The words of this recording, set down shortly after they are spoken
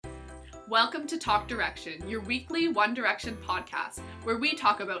Welcome to Talk Direction, your weekly One Direction podcast, where we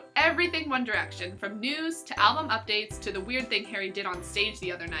talk about everything One Direction, from news to album updates to the weird thing Harry did on stage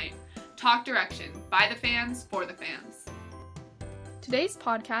the other night. Talk Direction, by the fans, for the fans. Today's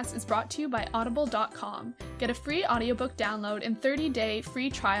podcast is brought to you by Audible.com. Get a free audiobook download and 30-day free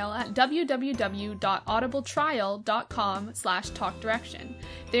trial at www.audibletrial.com/talkdirection.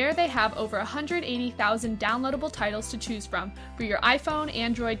 There they have over 180,000 downloadable titles to choose from for your iPhone,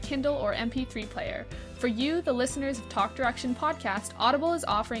 Android, Kindle, or MP3 player. For you, the listeners of Talk Direction podcast, Audible is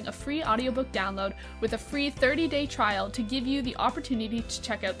offering a free audiobook download with a free 30-day trial to give you the opportunity to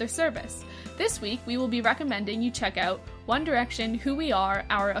check out their service. This week, we will be recommending you check out One Direction, Who We Are,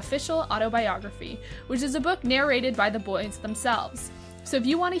 Our Official Autobiography, which is a book narrated by the boys themselves. So if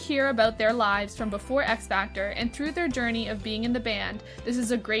you want to hear about their lives from before X Factor and through their journey of being in the band, this is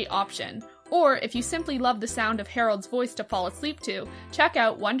a great option. Or if you simply love the sound of Harold's voice to fall asleep to, check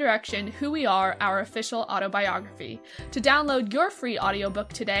out One Direction, Who We Are, Our Official Autobiography. To download your free audiobook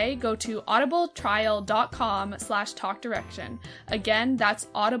today, go to audibletrial.com/talkdirection. Again, that's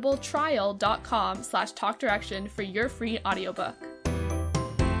audibletrial.com/talkdirection for your free audiobook.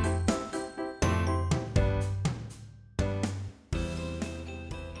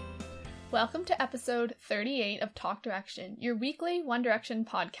 Welcome to episode 38 of Talk Direction, your weekly One Direction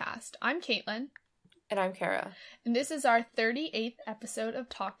podcast. I'm Caitlin. And I'm Kara. And this is our 38th episode of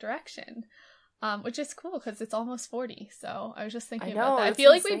Talk Direction, which is cool because it's almost 40. So I was just thinking about that. I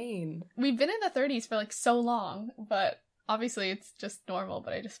feel insane. Like we've been in the 30s for like so long, but obviously it's just normal,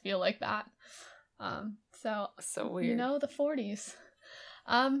 but I just feel like that. So weird. You know, the 40s.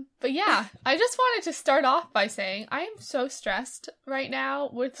 But yeah, I just wanted to start off by saying I am so stressed right now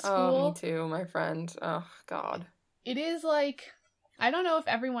with school. Oh, me too, my friend. Oh, God. It is like, I don't know if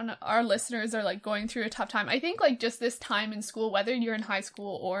our listeners are like going through a tough time. I think like just this time in school, whether you're in high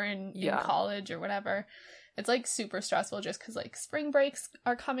school or in college or whatever, it's like super stressful just because like spring breaks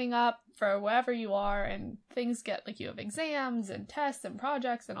are coming up for wherever you are and things get like you have exams and tests and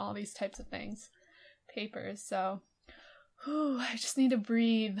projects and all these types of things, papers, so... I just need to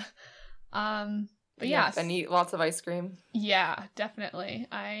breathe. But yes. And eat lots of ice cream. Yeah, definitely.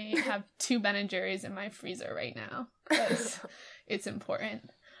 I have 2 Ben & Jerry's in my freezer right now because it's important.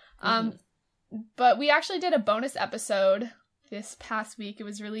 But we actually did a bonus episode this past week. It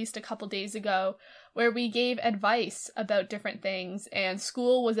was released a couple days ago where we gave advice about different things, and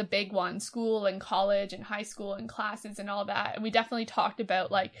school was a big one. School and college and high school and classes and all that. And we definitely talked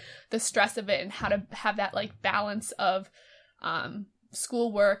about like the stress of it and how to have that like balance of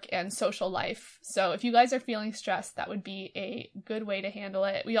schoolwork and social life. So if you guys are feeling stressed, that would be a good way to handle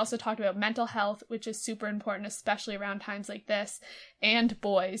it. We also talked about mental health, which is super important, especially around times like this, and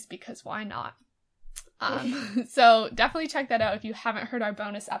boys, because why not? So definitely check that out if you haven't heard our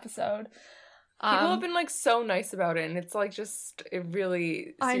bonus episode. People have been like so nice about it, and it's like just, it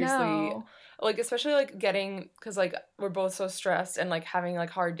really, seriously, I know. Like especially like getting, because like we're both so stressed and like having like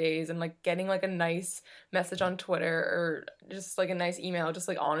hard days, and like getting like a nice message on Twitter or just like a nice email just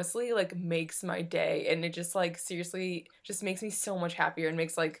like honestly like makes my day, and it just like seriously just makes me so much happier and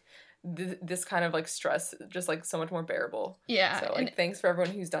makes like this kind of like stress just like so much more bearable. Yeah. So like thanks for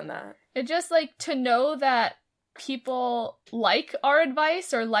everyone who's done that. It just like to know that people like our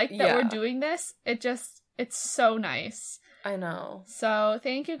advice or like that we're doing this, it's so nice. I know. So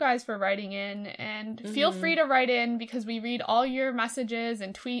thank you guys for writing in, and feel free to write in because we read all your messages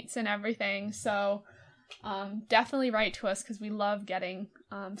and tweets and everything. So definitely write to us because we love getting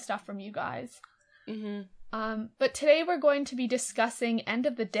stuff from you guys. But today we're going to be discussing End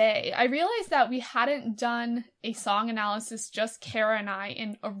of the Day. I realized that we hadn't done a song analysis, just Kara and I,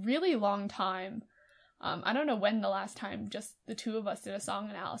 in a really long time. I don't know when the last time just the two of us did a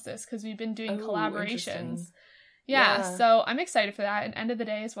song analysis because we've been doing collaborations. Yeah, so I'm excited for that, and End of the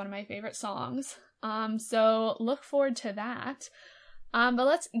Day is one of my favorite songs. So look forward to that. But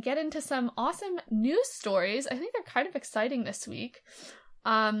let's get into some awesome news stories. I think they're kind of exciting this week.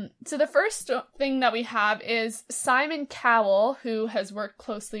 So the first thing that we have is Simon Cowell, who has worked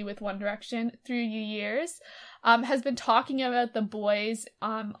closely with One Direction through the years, has been talking about the boys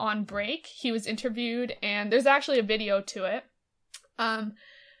on break. He was interviewed, and there's actually a video to it.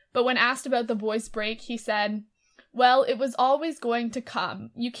 But when asked about the boys' break, he said, "Well, it was always going to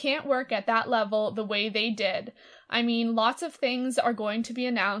come. You can't work at that level the way they did. I mean, lots of things are going to be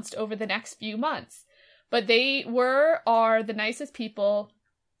announced over the next few months. But they are the nicest people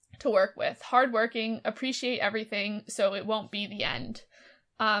to work with. Hardworking, appreciate everything, so it won't be the end."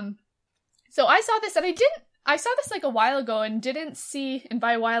 So I saw this and I I saw this like a while ago and didn't see, and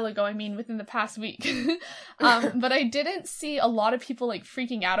by a while ago I mean within the past week, but I didn't see a lot of people like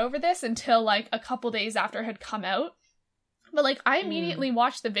freaking out over this until like a couple days after it had come out. But like I immediately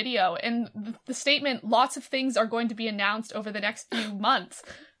watched the video, and the statement, lots of things are going to be announced over the next few months,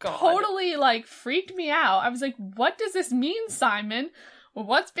 totally like freaked me out. I was like, what does this mean, Simon?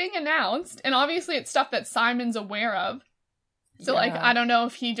 What's being announced? And obviously it's stuff that Simon's aware of. So, like, I don't know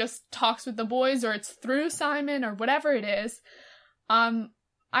if he just talks with the boys or it's through Simon or whatever it is.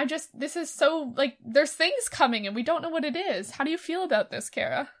 This is so, like, there's things coming and we don't know what it is. How do you feel about this,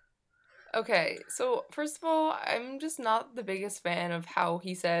 Kara? Okay, so first of all, I'm just not the biggest fan of how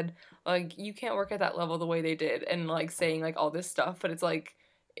he said, like, you can't work at that level the way they did, and, like, saying, like, all this stuff, but it's, like,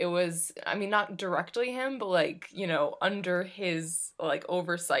 it was, I mean, not directly him, but, like, you know, under his, like,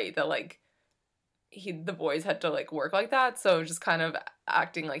 oversight that, like, the boys had to like work like that, so just kind of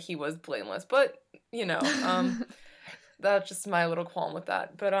acting like he was blameless, but you know, that's just my little qualm with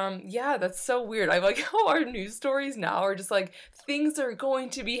that. But yeah, that's so weird. I like how our news stories now are just like things are going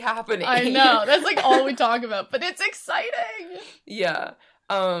to be happening. I know, that's like all we talk about, but it's exciting. Yeah.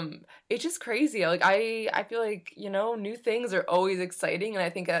 It's just crazy. Like I feel like, you know, new things are always exciting, and I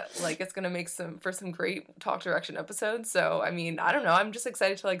think like it's gonna make some great Talk Direction episodes. So I mean, I don't know, I'm just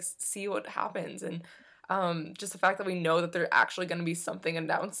excited to like see what happens, and just the fact that we know that there's actually gonna be something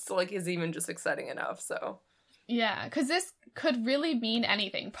announced like is even just exciting enough. So yeah, because this could really mean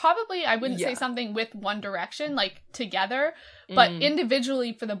anything. Probably I wouldn't say something with One Direction, like, together, but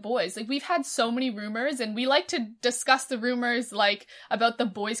individually for the boys. Like, we've had so many rumors, and we like to discuss the rumors, like, about the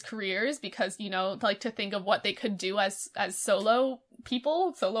boys' careers, because, you know, like, to think of what they could do as solo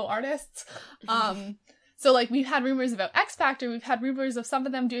people, solo artists. So, like, we've had rumors about X Factor, we've had rumors of some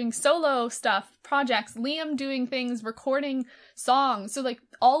of them doing solo stuff, projects, Liam doing things, recording songs. So, like,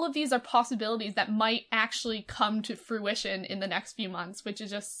 all of these are possibilities that might actually come to fruition in the next few months, which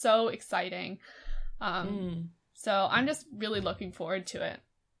is just so exciting. So I'm just really looking forward to it.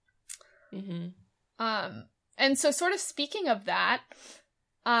 And so sort of speaking of that,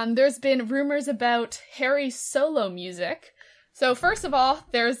 there's been rumors about Harry's solo music. So first of all,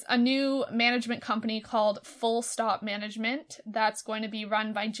 there's a new management company called Full Stop Management that's going to be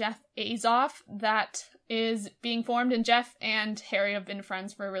run by Jeff Azoff that is being formed, and Jeff and Harry have been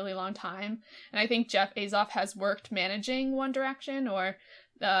friends for a really long time. And I think Jeff Azoff has worked managing One Direction, or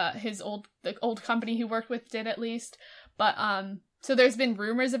the old company he worked with did at least. But so there's been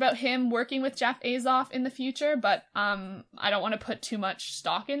rumors about him working with Jeff Azoff in the future, but I don't want to put too much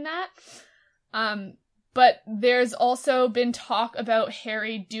stock in that. But there's also been talk about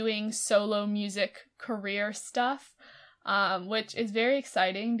Harry doing solo music career stuff, which is very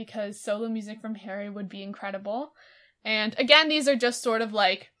exciting because solo music from Harry would be incredible. And again, these are just sort of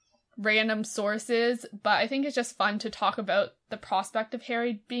like random sources, but I think it's just fun to talk about the prospect of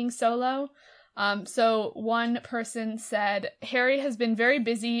Harry being solo. So one person said, Harry has been very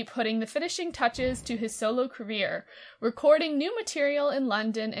busy putting the finishing touches to his solo career, recording new material in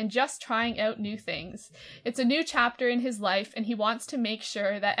London and just trying out new things. It's a new chapter in his life, and he wants to make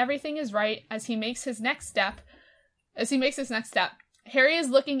sure that everything is right as he makes his next step. Harry is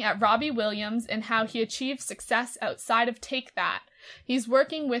looking at Robbie Williams and how he achieved success outside of Take That. He's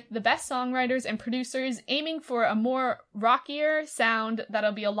working with the best songwriters and producers, aiming for a more rockier sound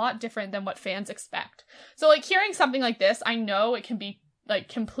that'll be a lot different than what fans expect. So, like, hearing something like this, I know it can be, like,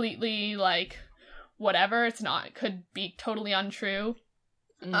 completely, like, whatever. It's not. It could be totally untrue.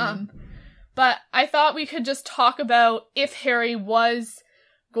 But I thought we could just talk about if Harry was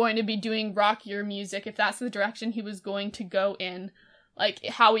going to be doing rockier music, if that's the direction he was going to go in, like,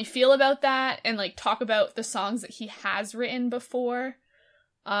 how we feel about that, and, like, talk about the songs that he has written before.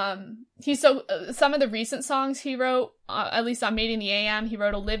 Some of the recent songs he wrote, at least on Made in the AM, he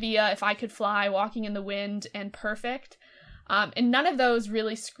wrote Olivia, If I Could Fly, Walking in the Wind, and Perfect. And none of those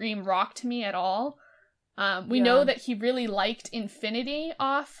really scream rock to me at all. We know that he really liked Infinity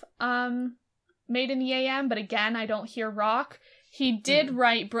off Made in the AM, but again, I don't hear rock. He did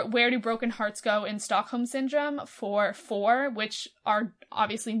write Where Do Broken Hearts Go and Stockholm Syndrome for 4, which are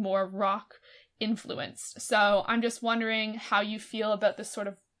obviously more rock influenced. So I'm just wondering how you feel about this sort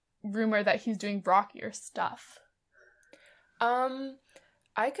of rumor that he's doing rockier stuff.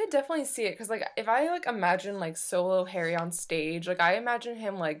 I could definitely see it, because, like, if I, like, imagine, like, solo Harry on stage, like, I imagine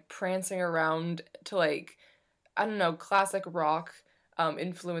him, like, prancing around to, like, I don't know, classic rock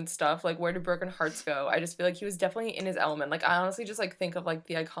influence stuff, like Where Do Broken Hearts Go. I just feel like he was definitely in his element. Like, I honestly just, like, think of, like,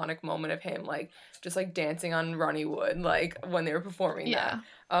 the iconic moment of him, like, just, like, dancing on Ronnie Wood, like, when they were performing that.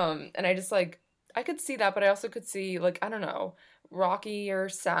 And I just, like, I could see that, but I also could see, like, I don't know, rockier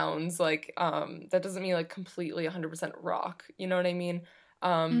sounds, like, that doesn't mean like completely 100% rock, you know what I mean?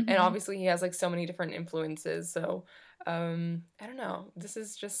 And Mm-hmm. obviously he has like so many different influences, so I don't know. This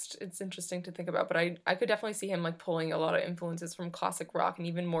is just, it's interesting to think about, but I could definitely see him like pulling a lot of influences from classic rock, and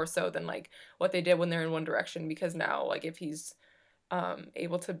even more so than like what they did when they're in One Direction, because now like if he's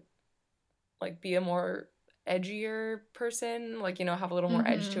able to like be a more edgier person, like, you know, have a little more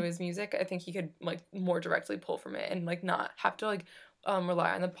edge to Mm-hmm. his music, I think he could like more directly pull from it and like not have to like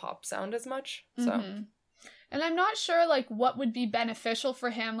rely on the pop sound as much. So Mm-hmm. And I'm not sure, like, what would be beneficial for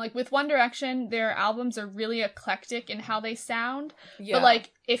him. Like, with One Direction, their albums are really eclectic in how they sound. But, yeah.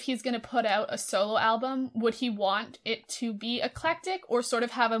 like, if he's going to put out a solo album, would he want it to be eclectic or sort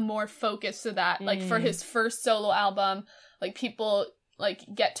of have a more focus so that, like, for his first solo album, like, people, like,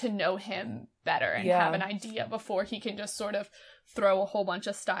 get to know him better and have an idea before he can just sort of throw a whole bunch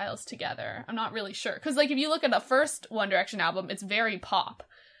of styles together? I'm not really sure. Because, like, if you look at the first One Direction album, it's very pop.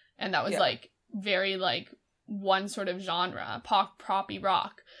 And that was, like, very, like, one sort of genre, poppy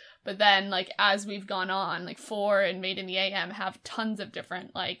rock. But then, like, as we've gone on, like, 4 and Made in the AM have tons of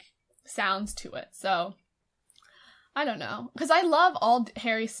different, like, sounds to it. So, I don't know. Because I love all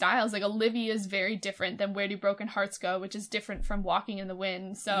Harry's styles. Like, Olivia is very different than Where Do Broken Hearts Go, which is different from Walking in the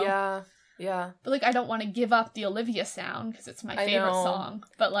Wind. So, yeah. But, like, I don't want to give up the Olivia sound because it's my favorite song.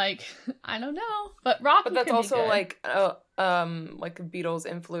 But, like, I don't know. But Rocky But that's could also, be good. like Beatles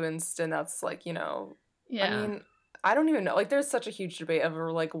influenced, and that's, like, you know, Yeah. I mean, I don't even know. Like, there's such a huge debate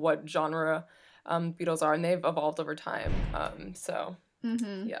over, like, what genre Beatles are, and they've evolved over time. So,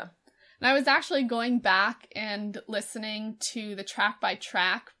 Mm-hmm. yeah. And I was actually going back and listening to the track by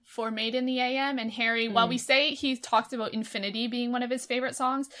track for Made in the AM, and Harry, while we say he talks about Infinity being one of his favorite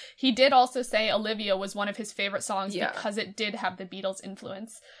songs, he did also say Olivia was one of his favorite songs because it did have the Beatles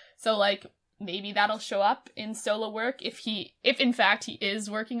influence. So, like, maybe that'll show up in solo work if in fact he is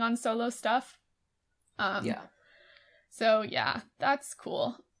working on solo stuff. So, yeah, that's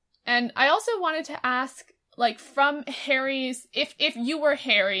cool. And I also wanted to ask, like, from Harry's, if you were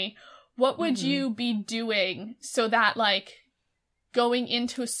Harry, what would you be doing so that, like, going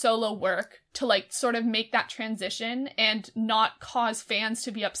into solo work to, like, sort of make that transition and not cause fans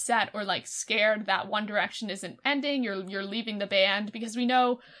to be upset or, like, scared that One Direction isn't ending, you're leaving the band? Because we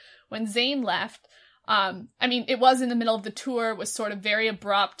know when Zayn left, I mean, it was in the middle of the tour, was sort of very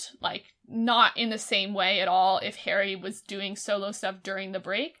abrupt, like, not in the same way at all if Harry was doing solo stuff during the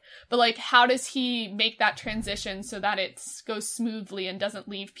break. But, like, how does he make that transition so that it goes smoothly and doesn't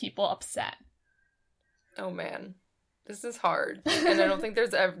leave people upset? Oh, man. This is hard. And I don't think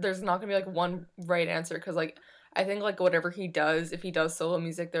there's not gonna be, like, one right answer, because, like, I think, like, whatever he does, if he does solo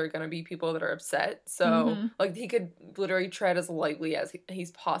music, there are gonna be people that are upset. So, like, he could literally tread as lightly as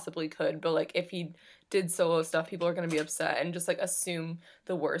he's possibly could. But, like, if he did solo stuff, people are gonna be upset and just, like, assume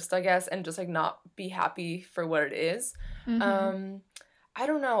the worst, I guess, and just, like, not be happy for what it is. I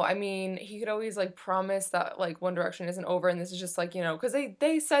don't know. I mean, he could always, like, promise that, like, One Direction isn't over and this is just, like, you know, because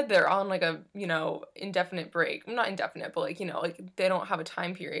they said they're on, like, a, you know, indefinite break. Not indefinite, but, like, you know, like, they don't have a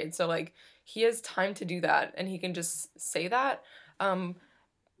time period. So, like, he has time to do that, and he can just say that.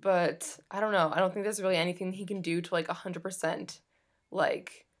 But I don't know. I don't think there's really anything he can do to, like, 100%,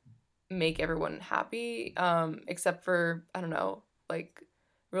 like, make everyone happy, except for, I don't know, like,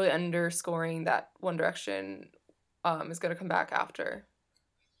 really underscoring that One Direction is going to come back after.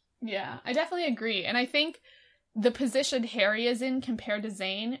 Yeah, I definitely agree. And I think the position Harry is in compared to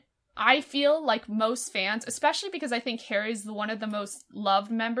Zayn, I feel like most fans, especially because I think Harry's one of the most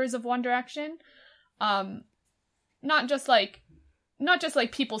loved members of One Direction, not just like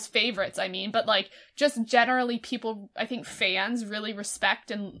people's favorites, I mean, but like just generally people, I think fans really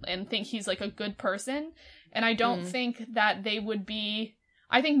respect and think he's like a good person. And I don't think that they would be,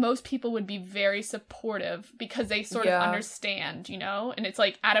 I think most people would be very supportive because they sort of understand, you know? And it's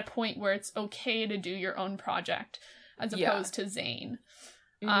like at a point where it's okay to do your own project as opposed to Zayn.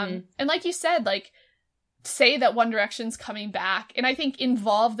 And like you said, like, say that One Direction's coming back, and I think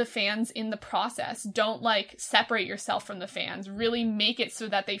involve the fans in the process. Don't, like, separate yourself from the fans. Really make it so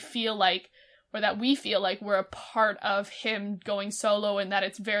that they feel like, or that we feel like we're a part of him going solo, and that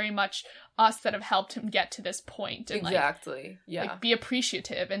it's very much us that have helped him get to this point. And, exactly. Like, be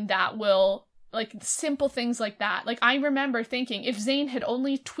appreciative, and that will, like, simple things like that. Like, I remember thinking, if Zayn had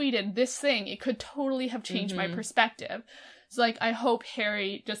only tweeted this thing, it could totally have changed my perspective. So, like, I hope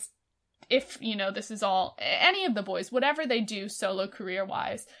Harry just, if, you know, this is all, any of the boys, whatever they do solo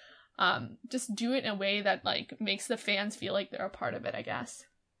career-wise, just do it in a way that, like, makes the fans feel like they're a part of it, I guess.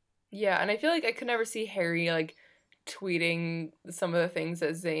 Yeah, and I feel like I could never see Harry, like, tweeting some of the things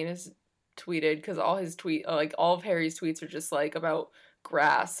that Zayn is tweeted, because all of Harry's tweets are just like about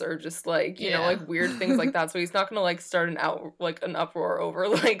grass or just like, you know, like weird things like that. So he's not gonna like start an uproar over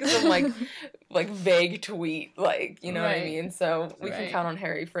like some like vague tweet, like, you know what I mean? So we can count on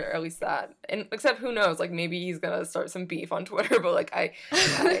Harry for at least that. And except who knows, like maybe he's gonna start some beef on Twitter, but like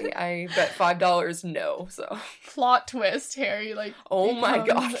I bet $5 no. So plot twist, Harry like, oh my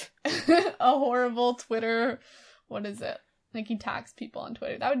god, a horrible Twitter, what is it, like he tags people on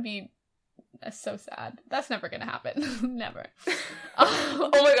Twitter. That would be so sad. That's never gonna happen. Never. Oh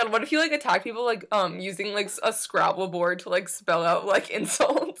my god, what if you like attack people like using like a Scrabble board to like spell out like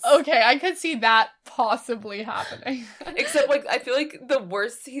insults? Okay, I could see that possibly happening. Except like I feel like the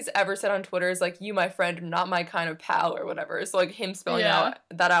worst he's ever said on Twitter is like, you my friend, not my kind of pal, or whatever. So like him spelling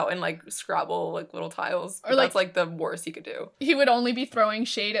that out in like Scrabble like little tiles, or that's like the worst he could do. He would only be throwing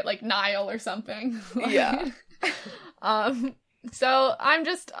shade at like Niall or something. Yeah. So I'm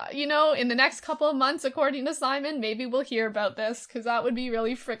just, you know, in the next couple of months, according to Simon, maybe we'll hear about this, because that would be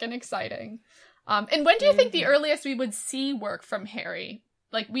really freaking exciting. And when do you think the earliest we would see work from Harry?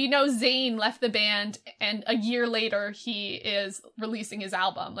 Like, we know Zayn left the band, and a year later he is releasing his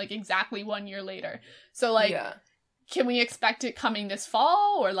album, like exactly 1 year later. So, like, can we expect it coming this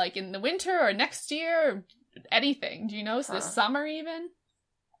fall, or like in the winter, or next year, or anything? Do you know? This summer even?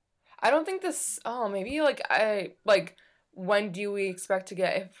 I don't think this, maybe when do we expect to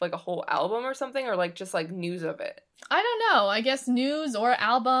get like a whole album or something, or like just like news of it? I don't know. I guess news or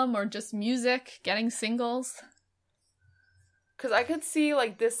album or just music, getting singles. Because I could see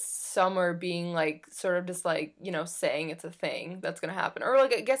like this summer being like sort of just like, you know, saying it's a thing that's going to happen. Or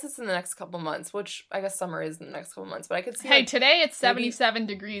like I guess it's in the next couple months, which I guess summer is in the next couple months. But I could see Hey, today it's 77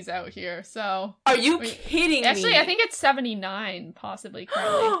 degrees out here, so... Are you kidding me? Actually, I think it's 79 possibly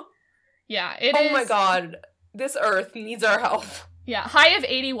currently. Yeah, it is. Oh my god. This earth needs our help. Yeah, high of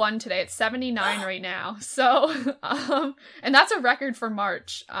 81 today. It's 79 right now. So, and that's a record for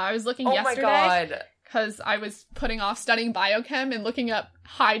March. I was looking yesterday. Oh my god. Because I was putting off studying biochem and looking up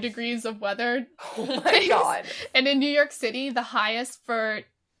high degrees of weather. Oh my god. And in New York City, the highest for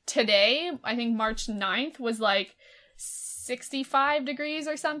today, I think March 9th, was like 65 degrees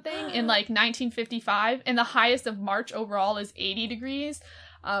or something in like 1955. And the highest of March overall is 80 degrees,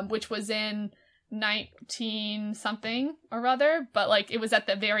 which was in 19 something or other, but like it was at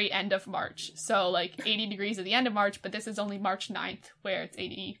the very end of March. So like 80 degrees at the end of March, but this is only March 9th where it's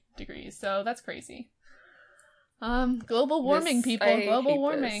 80 degrees. So that's crazy. Global warming, people. Global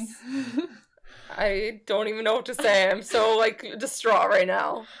warming. I don't even know what to say. I'm so like distraught right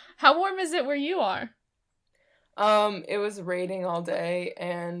now. How warm is it where you are? It was raining all day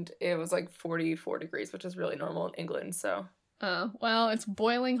and it was like 44 degrees, which is really normal in England, so. Oh, well, it's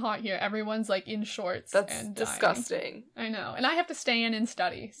boiling hot here. Everyone's, like, in shorts. That's and disgusting. I know. And I have to stay in and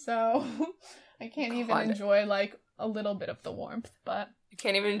study, so I can't even enjoy, like, a little bit of the warmth, but... You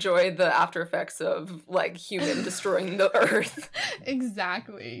can't even enjoy the after effects of, like, human destroying the earth.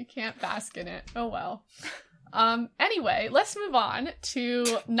 Exactly. You can't bask in it. Oh, well. Anyway, let's move on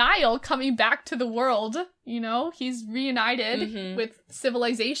to Niall coming back to the world. You know, he's reunited with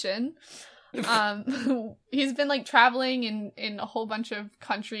civilization. He's been like traveling in a whole bunch of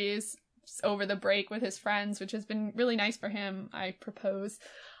countries over the break with his friends, which has been really nice for him, I propose.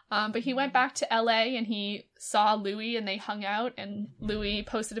 But he went back to LA and he saw Louis and they hung out, and Louis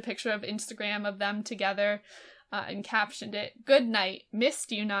posted a picture of Instagram of them together and captioned it, "Good night,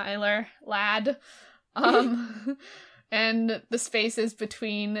 missed you, Niall, lad." And the spaces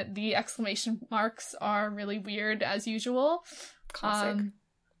between the exclamation marks are really weird as usual. Classic.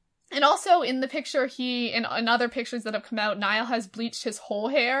 And also in the picture, in other pictures that have come out, Niall has bleached his whole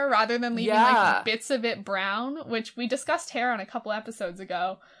hair rather than leaving like bits of it brown, which we discussed hair on a couple episodes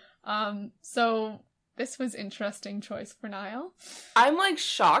ago. So this was interesting choice for Niall. I'm like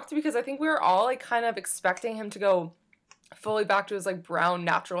shocked because I think we were all like kind of expecting him to go fully back to his like brown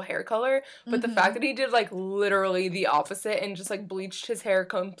natural hair color, but the fact that he did like literally the opposite and just like bleached his hair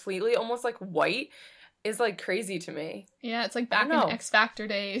completely, almost like white, is like crazy to me. Yeah, it's like back in X Factor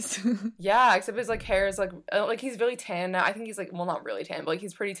days. Yeah, except his like hair is like he's really tan now. I think he's like, well, not really tan, but like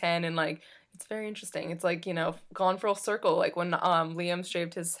he's pretty tan, and like it's very interesting. It's like, you know, gone full circle, like when Liam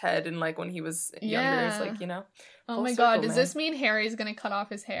shaved his head and like when he was younger. It's like, you know. Oh my god, does this mean Harry's gonna cut off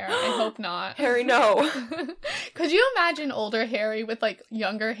his hair? I hope not. Harry, no. Could you imagine older Harry with like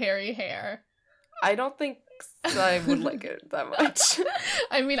younger Harry hair? I don't think I would like it that much.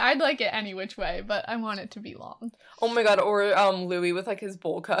 I mean, I'd like it any which way, but I want it to be long. Oh my god, or Louis with like his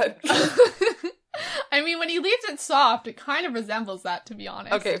bowl cut. I mean, when he leaves it soft, it kind of resembles that, to be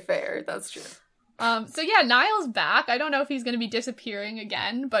honest. Okay, fair. That's true. So yeah, Niall's back. I don't know if he's going to be disappearing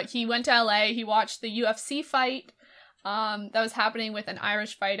again, but he went to LA. He watched the UFC fight that was happening with an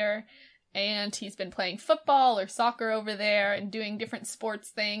Irish fighter, and he's been playing football or soccer over there and doing different sports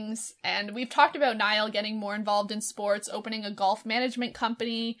things. And we've talked about Niall getting more involved in sports, opening a golf management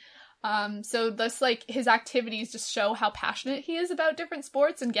company. So this, like, his activities just show how passionate he is about different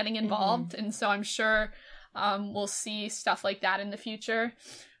sports and getting involved. And so I'm sure we'll see stuff like that in the future.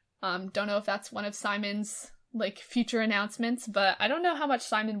 Don't know if that's one of Simon's, like, future announcements, but I don't know how much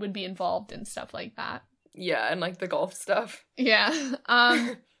Simon would be involved in stuff like that. Yeah, and, like, the golf stuff. Yeah.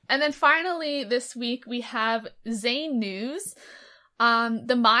 And then finally this week we have Zayn news.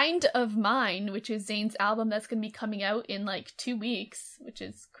 The Mind of Mine, which is Zayn's album that's going to be coming out in, like, 2 weeks, which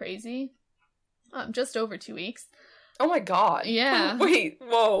is crazy. Just over 2 weeks. Oh my god. Yeah. Wait,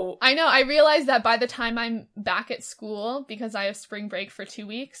 whoa. I know, I realized that by the time I'm back at school, because I have spring break for 2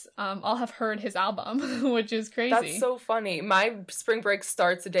 weeks, I'll have heard his album, which is crazy. That's so funny. My spring break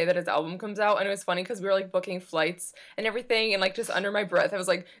starts the day that his album comes out, and it was funny because we were, like, booking flights and everything, and, like, just under my breath, I was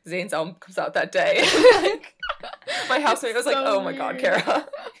like, Zayn's album comes out that day. Like, my housemate was so like, oh my god, Kara.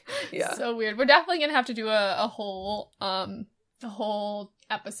 Yeah. So weird. We're definitely gonna have to do a whole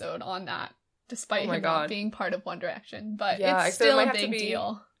episode on that. Despite him not being part of One Direction. But yeah, it's still a big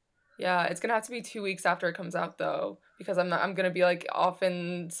deal. Yeah, it's gonna have to be 2 weeks after it comes out, though. Because I'm gonna be, like, off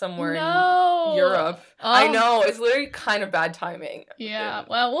in somewhere in Europe. I know, it's literally kind of bad timing. Yeah,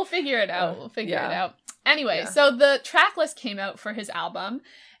 well, we'll figure it out. It out. Anyway, so the track list came out for his album.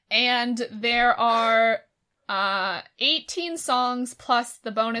 And there are 18 songs plus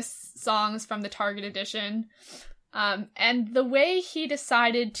the bonus songs from the Target edition. And the way he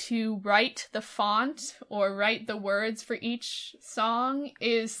decided to write the font or write the words for each song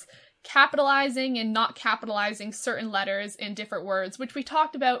is capitalizing and not capitalizing certain letters in different words, which we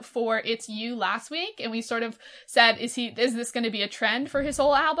talked about for It's You last week. And we sort of said, is this going to be a trend for his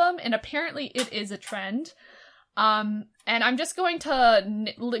whole album? And apparently it is a trend. And I'm just going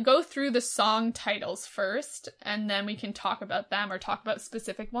to go through the song titles first, and then we can talk about them or talk about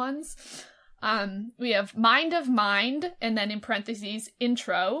specific ones. We have Mind of Mind, and then in parentheses,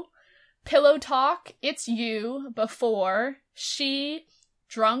 intro, Pillow Talk, It's You, Before, She,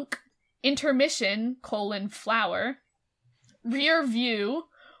 Drunk, Intermission, Flower, Rear View,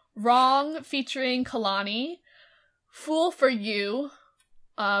 Wrong featuring Kalani, Fool for You,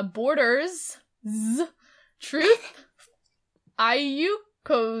 Borders, Z, Truth,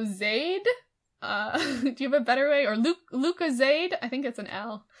 Ayukozade, do you have a better way? Or Lucozade? I think it's an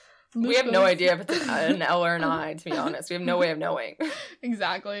L. We have no idea if it's an L or an I, to be honest. We have no way of knowing.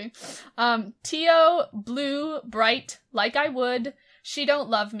 Exactly. Tio, Blue, Bright, Like I Would, She Don't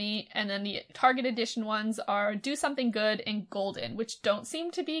Love Me, and then the Target edition ones are Do Something Good and Golden, which don't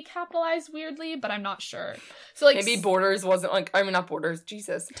seem to be capitalized weirdly, but I'm not sure. So, like, maybe Borders wasn't, like, I mean, not Borders,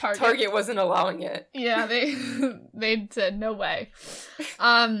 Jesus. Target wasn't allowing it. Yeah, they said no way.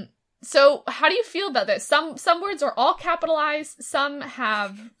 So how do you feel about this? Some words are all capitalized, some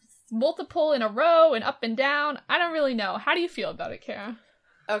have multiple in a row and up and down. I don't really know. How do you feel about it, Kara?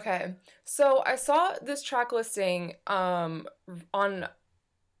 Okay. So I saw this track listing on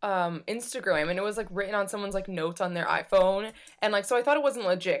Instagram, and it was, like, written on someone's, like, notes on their iPhone, and, like, so I thought it wasn't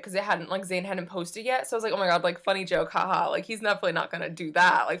legit because it hadn't, like, Zayn hadn't posted yet. So I was like, oh my god, like, funny joke, haha, like, he's definitely not gonna do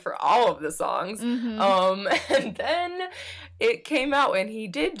that, like, for all of the songs. And then it came out and he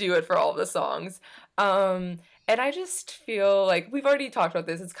did do it for all of the songs. And I just feel like, we've already talked about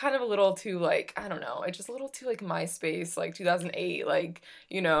this, it's kind of a little too, like, I don't know, it's just a little too, like, MySpace, like, 2008, like,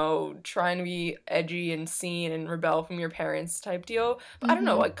 you know, trying to be edgy and seen and rebel from your parents type deal. But I don't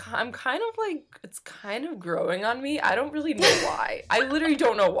know, like, I'm kind of, like, it's kind of growing on me. I don't really know why. I literally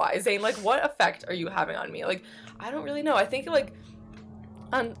don't know why. Zayn, like, what effect are you having on me? Like, I don't really know. I think, like,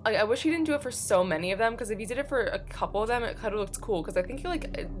 I wish he didn't do it for so many of them, because if he did it for a couple of them, it kind of looks cool, because I think, like,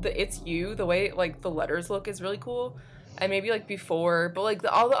 the It's You, the way, like, the letters look is really cool, and maybe, like, Before, but, like,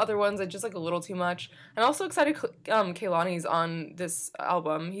 all the other ones are just, like, a little too much. I'm also excited Kehlani's on this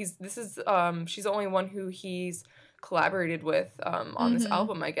album. She's the only one who he's collaborated with on this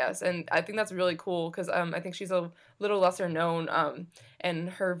album, I guess, and I think that's really cool, because I think she's a little lesser known, and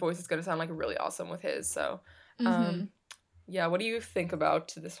her voice is going to sound, like, really awesome with his, so, yeah, what do you think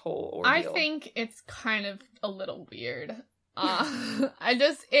about this whole ordeal? I think it's kind of a little weird.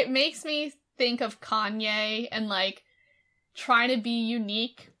 It makes me think of Kanye and, like, trying to be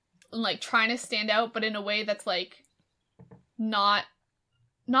unique and, like, trying to stand out, but in a way that's, like, not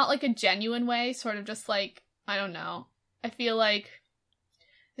like a genuine way, sort of just, like, I don't know. I feel like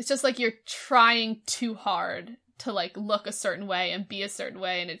it's just like you're trying too hard to like look a certain way and be a certain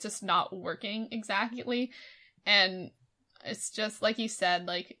way, and it's just not working exactly. And it's just like you said,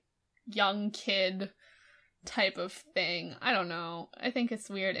 like young kid type of thing. I don't know. I think it's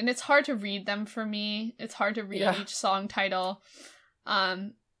weird, and it's hard to read them for me. It's hard to read each song title.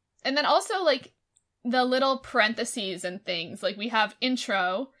 And then also like the little parentheses and things, like we have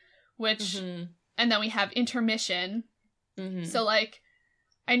intro, which and then we have intermission. So like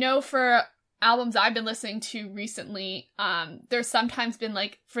I know for albums I've been listening to recently, there's sometimes been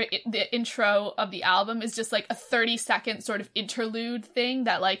like for the intro of the album is just like a 30-second sort of interlude thing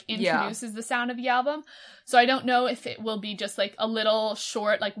that like introduces the sound of the album. So I don't know if it will be just like a little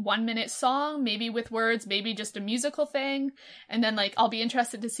short, like 1-minute song, maybe with words, maybe just a musical thing. And then like I'll be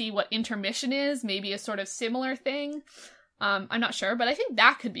interested to see what intermission is, maybe a sort of similar thing. I'm not sure, but I think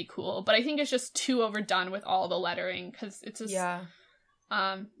that could be cool. But I think it's just too overdone with all the lettering because it's just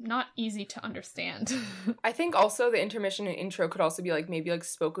not easy to understand. I think also the intermission and intro could also be like maybe like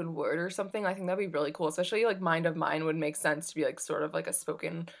spoken word or something. I think that'd be really cool, especially like Mind of Mine would make sense to be like sort of like a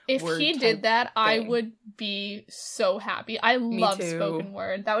spoken if word. If he did that, thing. I would be so happy. I love spoken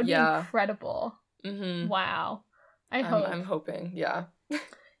word. That would be incredible. Wow. I'm hoping,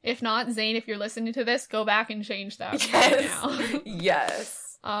 If not, Zane, if you're listening to this, go back and change that right now.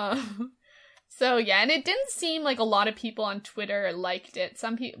 Yes. So yeah, and it didn't seem like a lot of people on Twitter liked it.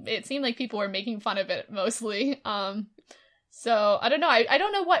 It seemed like people were making fun of it mostly. So I don't know. I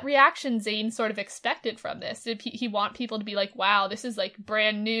don't know what reaction Zane sort of expected from this. Did he want people to be like, "Wow, this is like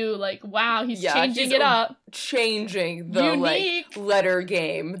brand new"? Like, "Wow, he's changing it up, changing the like letter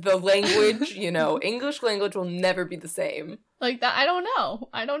game, the language." English language will never be the same. Like that, I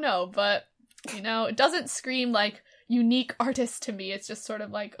don't know, but it doesn't scream like unique artist to me. It's just sort of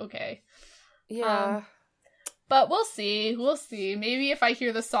like, okay. Yeah. But we'll see. Maybe if I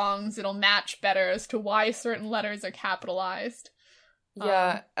hear the songs, it'll match better as to why certain letters are capitalized.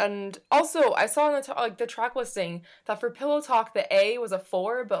 Yeah, and also I saw on the track listing that for Pillow Talk the A was a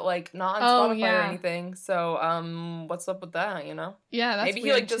 4, but like not on Spotify or anything. So what's up with that? Yeah, that's maybe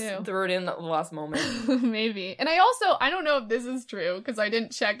he like just threw it in at the last moment. Maybe. And I don't know if this is true because I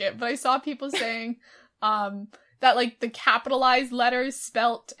didn't check it, but I saw people saying that like the capitalized letters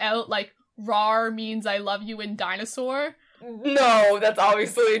spelt out like "rar" means "I love you" in dinosaur. No, that's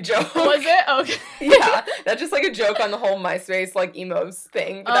obviously a joke. Was it? Okay. Yeah, that's just like a joke on the whole MySpace like emos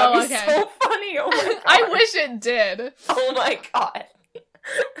thing. But that would be so funny. Oh my god. I wish it did. Oh my god.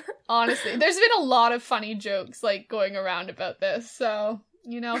 Honestly, there's been a lot of funny jokes like going around about this. So,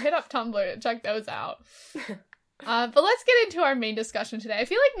 hit up Tumblr to check those out. But let's get into our main discussion today. I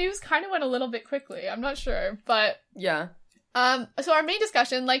feel like news kind of went a little bit quickly. I'm not sure, but yeah. So our main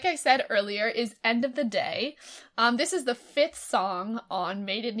discussion, like I said earlier, is End of the Day. This is the 5th song on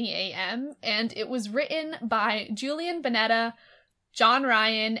Made in the AM, and it was written by Julian Bunetta, John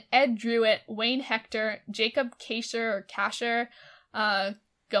Ryan, Ed Druitt, Wayne Hector, Jacob Kasher,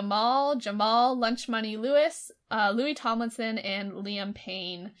 Jamal, Lunch Money Lewis, Louis Tomlinson, and Liam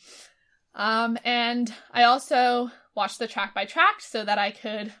Payne. And I also watched the track by track so that I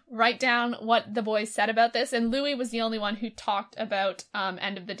could write down what the boys said about this. And Louis was the only one who talked about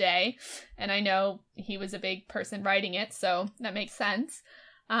End of the Day. And I know he was a big person writing it, so that makes sense.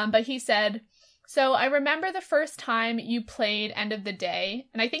 But he said, "So I remember the first time you played End of the Day,"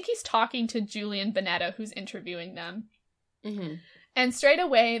 and I think he's talking to Julian Bunetta, who's interviewing them. "And straight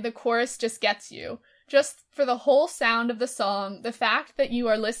away, the chorus just gets you. Just for the whole sound of the song, the fact that you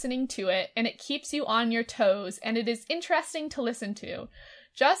are listening to it, and it keeps you on your toes, and it is interesting to listen to.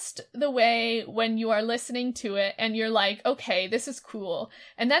 Just the way when you are listening to it, and you're like, okay, this is cool.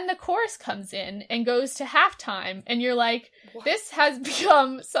 And then the chorus comes in, and goes to halftime, and you're like, this has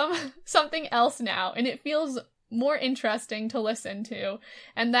become something else now, and it feels more interesting to listen to.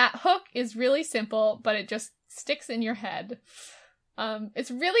 And that hook is really simple, but it just sticks in your head."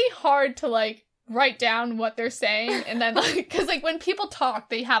 It's really hard to, like, write down what they're saying, and then like, because like when people talk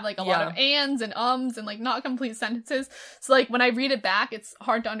they have like a lot of ands and ums and like not complete sentences, so like when I read it back it's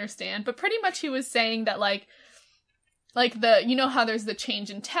hard to understand, but pretty much he was saying that like the how there's the change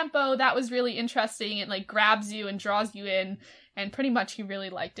in tempo that was really interesting, it like grabs you and draws you in, and pretty much he really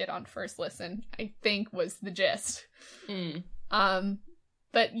liked it on first listen, I think was the gist.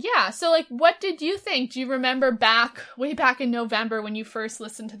 But yeah, so like, what did you think? Do you remember way back in November when you first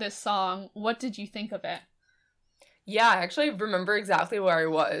listened to this song? What did you think of it? Yeah, I actually remember exactly where I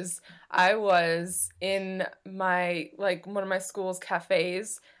was. I was in my like one of my school's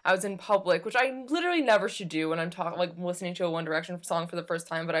cafes. I was in public, which I literally never should do when I'm talking like listening to a One Direction song for the first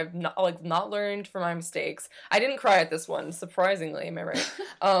time, but I've not learned from my mistakes. I didn't cry at this one, surprisingly, am I right?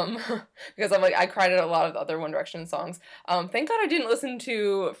 Um because I'm like I cried at a lot of the other One Direction songs. Thank God I didn't listen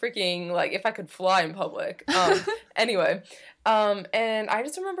to freaking like If I Could Fly in public. Anyway, and I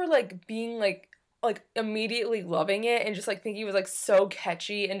just remember like being like immediately loving it and just like thinking it was like so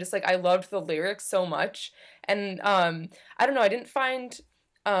catchy and just like I loved the lyrics so much. And I don't know, I didn't find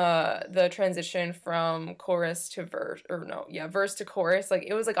the transition from chorus to verse, or no, yeah, verse to chorus, like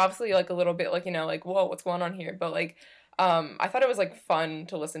it was like obviously like a little bit like, you know, like whoa, what's going on here, but like I thought it was like fun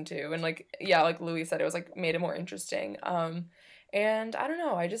to listen to, and like yeah, like Louis said, it was like made it more interesting. And I don't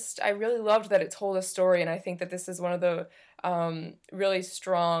know, I really loved that it told a story, and I think that this is one of the really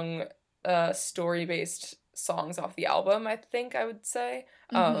strong story based songs off the album, I think I would say.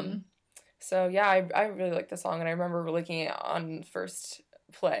 Mm-hmm. So yeah, I really like the song, and I remember liking it on first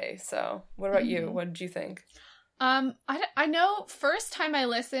play. So what about you? Mm-hmm. What did you think? I know first time I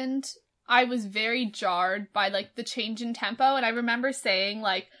listened, I was very jarred by like the change in tempo, and I remember saying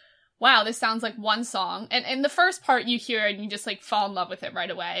like, wow, this sounds like one song. And in the first part you hear it and you just like fall in love with it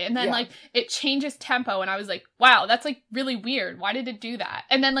right away. And then Yeah. like it changes tempo and I was like, wow, that's like really weird. Why did it do that?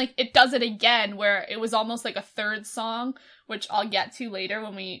 And then like it does it again where it was almost like a third song, which I'll get to later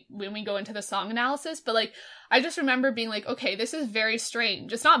when we go into the song analysis. But like I just remember being like, okay, this is very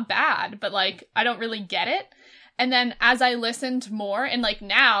strange. It's not bad, but like I don't really get it. And then as I listened more, and like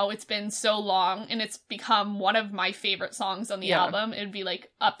now it's been so long and it's become one of my favorite songs on the album. It would be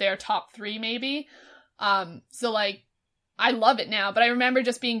like up there top 3 maybe. So like I love it now, but I remember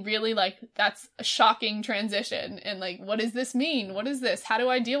just being really like, that's a shocking transition. And like, what does this mean? What is this? How do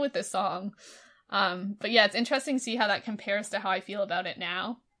I deal with this song? But yeah, it's interesting to see how that compares to how I feel about it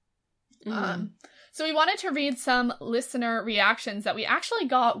now. Mm-hmm. So we wanted to read some listener reactions that we actually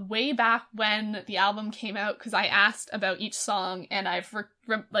got way back when the album came out, because I asked about each song and I've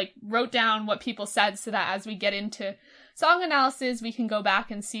wrote down what people said so that as we get into song analysis, we can go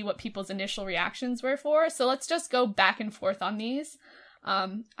back and see what people's initial reactions were for. So let's just go back and forth on these.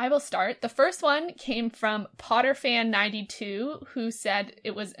 I will start. The first one came from PotterFan92, who said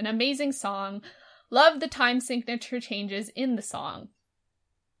it was an amazing song. Love the time signature changes in the song.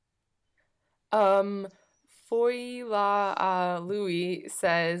 Foila Louis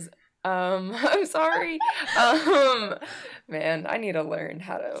says, I'm sorry. Man, I need to learn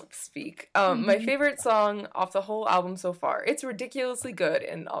how to speak. My favorite song off the whole album so far. It's ridiculously good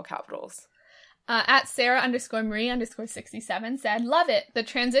in all capitals. At Sarah_Marie_67 said, love it. The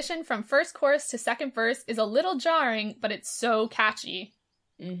transition from first chorus to second verse is a little jarring, but it's so catchy.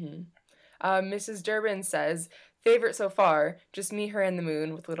 Mm-hmm. Mrs. Durbin says, favorite so far, just me, her, and the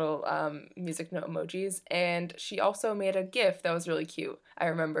moon with little music note emojis. And she also made a GIF that was really cute. I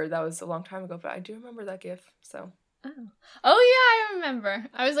remember that was a long time ago, but I do remember that GIF, so. Oh yeah, I remember.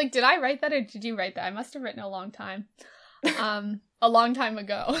 I was like, did I write that or did you write that? I must have written a long time. A long time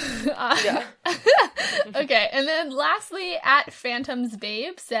ago. Yeah. Okay, and then lastly, at Phantom's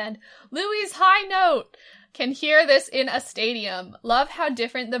Babe said, Louis' high note. Can hear this in a stadium. Love how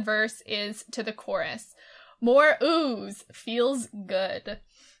different the verse is to the chorus. More oohs. Feels good.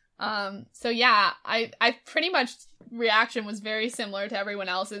 So yeah, I pretty much reaction was very similar to everyone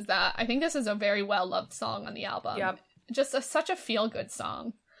else's, that I think this is a very well-loved song on the album. Yep. Just such a feel-good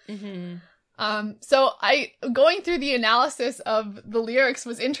song. Mm-hmm. So going through the analysis of the lyrics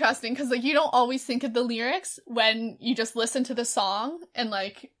was interesting, because like you don't always think of the lyrics when you just listen to the song and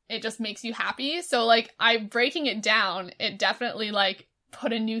like it just makes you happy. So like I'm breaking it down, it definitely like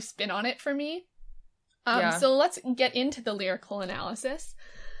put a new spin on it for me. So let's get into the lyrical analysis.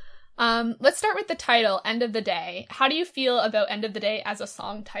 Let's start with the title, End of the Day. How do you feel about End of the Day as a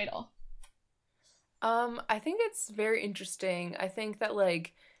song title? I think it's very interesting. I think that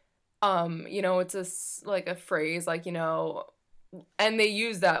like, you know, it's a phrase, like, you know, and they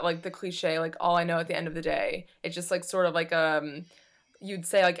use that, like, the cliche, like, all I know at the end of the day. It's just, like, sort of like, you'd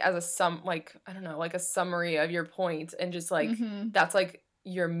say, like, as I don't know, like, a summary of your point, and just, like, that's, like,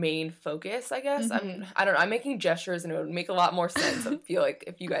 your main focus, I guess. I don't know, I'm making gestures, and it would make a lot more sense, I feel like,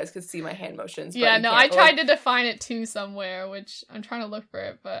 if you guys could see my hand motions. Yeah, no, I tried to define it too somewhere, which I'm trying to look for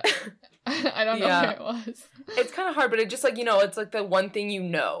it, but I don't know where it was. It's kind of hard, but it just, like, you know, it's, like, the one thing you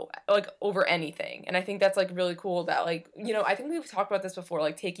know, like, over anything. And I think that's, like, really cool that, like, you know, I think we've talked about this before,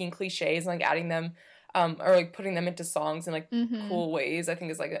 like, taking cliches and, like, adding them, or, like, putting them into songs in, like, cool ways, I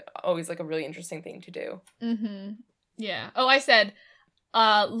think is, like, always, like, a really interesting thing to do. Yeah. Oh, I said,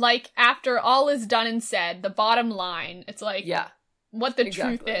 like after all is done and said, the bottom line, it's like what the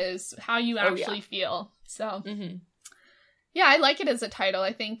truth is, how you actually feel. So yeah, I like it as a title.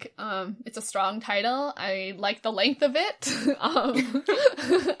 I think it's a strong title. I like the length of it.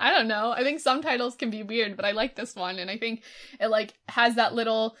 I don't know. I think some titles can be weird, but I like this one, and I think it like has that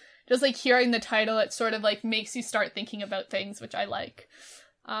little, just like hearing the title, it sort of like makes you start thinking about things, which I like.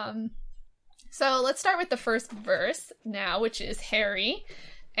 So let's start with the first verse now, which is Harry,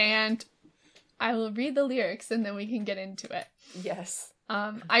 and I will read the lyrics and then we can get into it. Yes.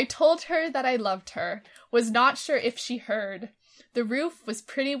 I told her that I loved her, was not sure if she heard. The roof was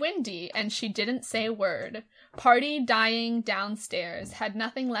pretty windy, and she didn't say a word. Party dying downstairs, had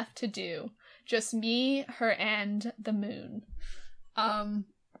nothing left to do. Just me, her, and the moon.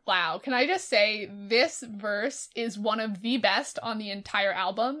 Wow, can I just say, this verse is one of the best on the entire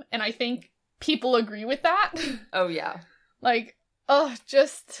album, and I think people agree with that. Oh, yeah. Like, oh,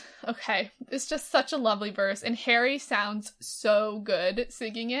 just, okay. It's just such a lovely verse. And Harry sounds so good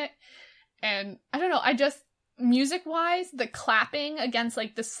singing it. And I don't know, I just, music-wise, the clapping against,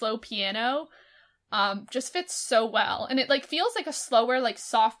 like, the slow piano just fits so well. And it, like, feels like a slower, like,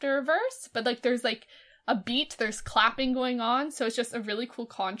 softer verse. But, like, there's, like, a beat, there's clapping going on. So it's just a really cool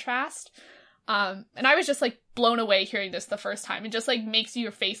contrast. And I was just, like, blown away hearing this the first time. It just, like, makes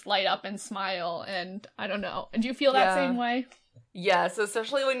your face light up and smile. And I don't know. And do you feel that same way? Yes,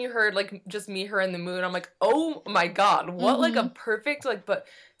 especially when you heard, like, just me, her, and the moon. I'm like, oh my god, what, like, a perfect, like, but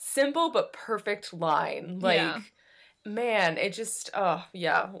simple but perfect line. Like, man, it just, oh,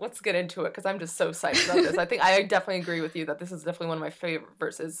 yeah, let's get into it, because I'm just so psyched about this. I think I definitely agree with you that this is definitely one of my favorite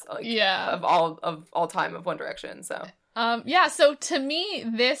verses, like, of all time of One Direction, so. So to me,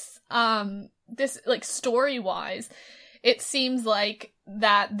 this, like, story-wise, it seems like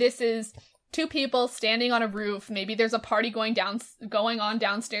that this is two people standing on a roof. Maybe there's a party going on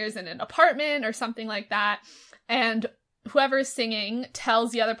downstairs in an apartment or something like that. And whoever's singing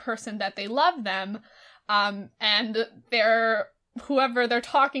tells the other person that they love them. And whoever they're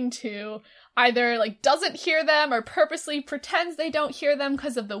talking to either like doesn't hear them or purposely pretends they don't hear them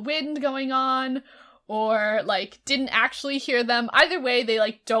because of the wind going on, or like didn't actually hear them. Either way, they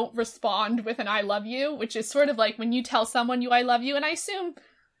like don't respond with an I love you, which is sort of like when you tell someone I love you, and I assume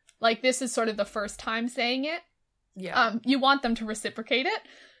like, this is sort of the first time saying it. Yeah. You want them to reciprocate it.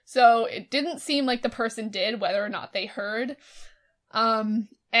 So it didn't seem like the person did, whether or not they heard. And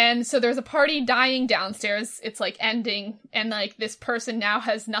so there's a party dying downstairs. It's, like, ending. And, like, this person now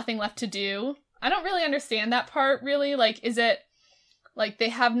has nothing left to do. I don't really understand that part, really. Like, is it, like, they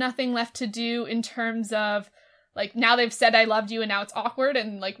have nothing left to do in terms of, like, now they've said I loved you and now it's awkward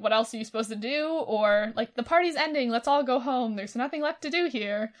and, like, what else are you supposed to do? Or, like, the party's ending, let's all go home, there's nothing left to do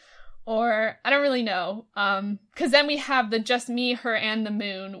here. Or, I don't really know. Because then we have the just me, her, and the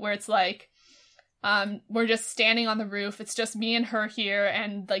moon, where it's like, we're just standing on the roof, it's just me and her here,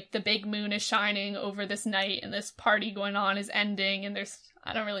 and, like, the big moon is shining over this night, and this party going on is ending, and there's,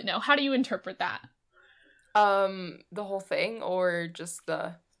 I don't really know. How do you interpret that? The whole thing, or just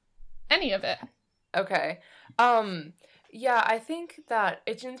the... Any of it. Okay. Yeah, I think that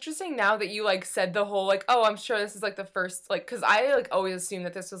it's interesting now that you, like, said the whole, like, oh, I'm sure this is, like, the first, like, because I, like, always assumed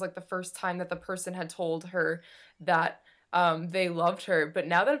that this was, like, the first time that the person had told her that, they loved her, but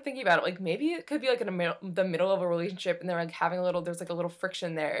now that I'm thinking about it, like, maybe it could be, like, in the middle of a relationship, and they're, like, there's, like, a little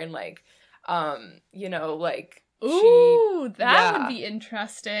friction there, and, like, you know, like, ooh, that would be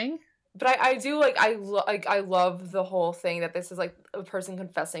interesting. But I do, like, I love the whole thing that this is, like, a person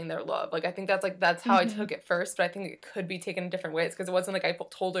confessing their love. Like, I think that's how I took it first, but I think it could be taken in different ways, because it wasn't like I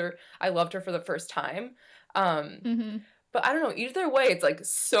told her I loved her for the first time. But I don't know, either way, it's, like,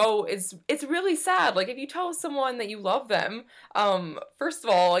 so, it's really sad. Like, if you tell someone that you love them, first of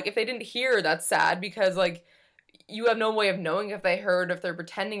all, like, if they didn't hear, that's sad, because, like, you have no way of knowing if they heard, if they're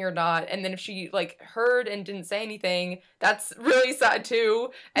pretending or not. And then if she, like, heard and didn't say anything, that's really sad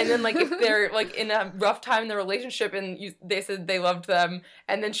too. And then, like, if they're, like, in a rough time in the relationship and they said they loved them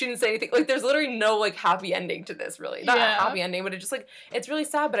and then she didn't say anything, like, there's literally no, like, happy ending to this, really. Not a happy ending, but it's just, like, it's really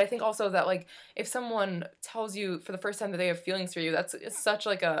sad. But I think also that, like, if someone tells you for the first time that they have feelings for you, it's such,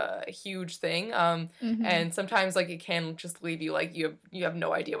 like, a huge thing. And sometimes, like, it can just leave you, like, you have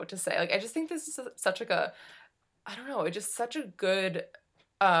no idea what to say. Like, I just think this is such, like, I don't know, it's just such a good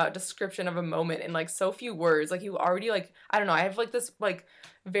description of a moment in, like, so few words. Like, you already, like, I don't know, I have, like, this, like,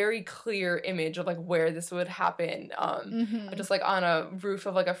 very clear image of, like, where this would happen, just, like, on a roof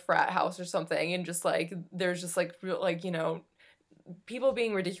of, like, a frat house or something, and just, like, there's just, like, real, like, you know, people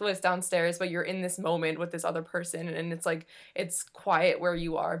being ridiculous downstairs, but you're in this moment with this other person, and it's, like, it's quiet where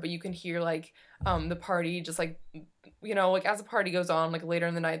you are, but you can hear, like, the party just, like, you know, like as the party goes on, like later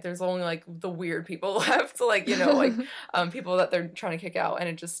in the night, there's only like the weird people left, like, you know, like people that they're trying to kick out, and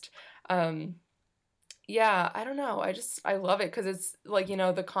it just yeah, I don't know. I love it because it's like, you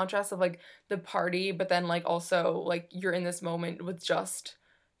know, the contrast of like the party, but then like also like you're in this moment with just,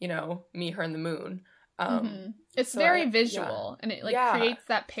 you know, me, her, and the moon. It's So very yeah. visual, and it like Yeah. creates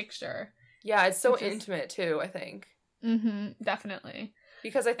that picture. Yeah, it's so Which is- intimate too, I think. Definitely.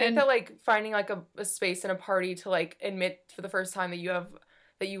 Because I think And- that like finding like a space in a party to like admit for the first time that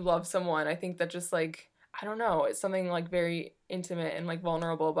you love someone, I think that just like, I don't know, it's something like very intimate and like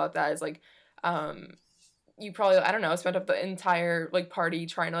vulnerable about that is like you probably, I don't know, spent up the entire like party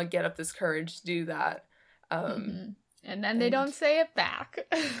trying to like get up this courage to do that. And then they and- don't say it back.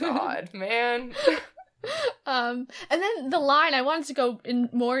 God, man. And then the line, I wanted to go in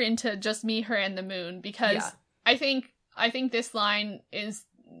more into just me, her, and the moon, because Yeah. I think this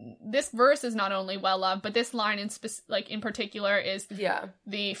verse is not only well loved, but this line in particular is Yeah.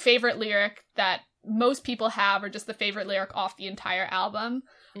 the favorite lyric that most people have, or just the favorite lyric off the entire album.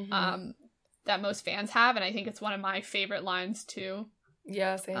 Mhm. That most fans have, and I think it's one of my favorite lines too.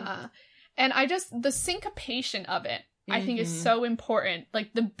 Yeah, same. And the syncopation of it, I think is Mhm. so important.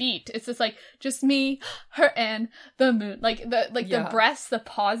 Like the beat, it's just like just me, her, and the moon. Like the Yeah. breaths, the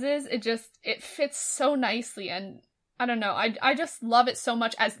pauses. It fits so nicely, and I don't know. I just love it so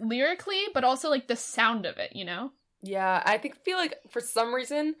much as lyrically, but also like the sound of it. You know? Yeah, feel like for some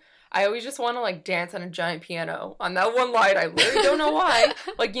reason I always just want to like dance on a giant piano on that one line. I literally don't know why.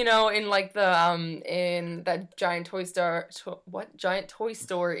 Like, you know, in like the in that giant giant toy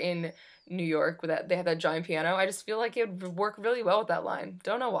store in New York with that they have that giant piano. I just feel like it would work really well with that line.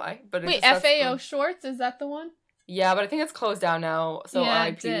 Don't know why, but Wait, that's FAO Schwartz, is that the one? Yeah, but I think it's closed down now. So yeah,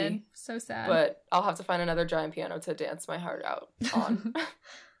 RIP. it did. So sad. But I'll have to find another giant piano to dance my heart out on.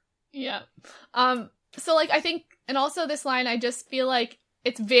 Yeah. So like I think, and also this line, I just feel like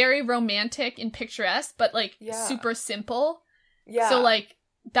it's very romantic and picturesque, but like Yeah. super simple. Yeah. So like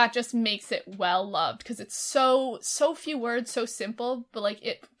that just makes it well loved because it's so few words, so simple, but like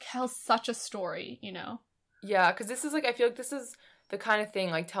it tells such a story, you know? Yeah, because this is like, I feel like this is the kind of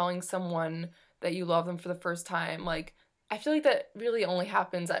thing, like telling someone that you love them for the first time. Like, I feel like that really only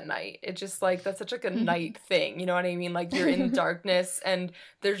happens at night. It's just like, that's such like a night thing. You know what I mean? Like, you're in darkness and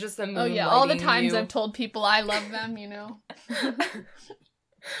there's just a moon. Oh yeah, all the lighting times you. I've told people I love them, you know?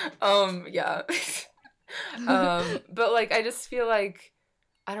 Yeah. But like, I just feel like,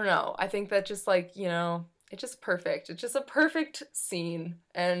 I don't know. I think that just like, you know, it's just perfect. It's just a perfect scene,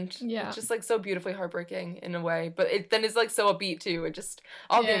 and Yeah. it's just like so beautifully heartbreaking in a way. But it then is like so upbeat too. It just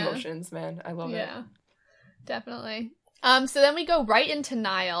all the Yeah. emotions, man. I love it. Yeah, definitely. So then we go right into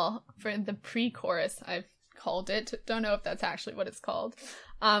Nile for the pre-chorus, I've called it. Don't know if that's actually what it's called.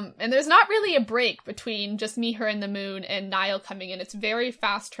 And there's not really a break between just me, her, and the moon and Nile coming in. It's very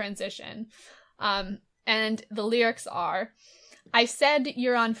fast transition. And the lyrics are, I said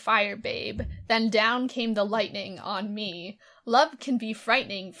you're on fire, babe. Then down came the lightning on me. Love can be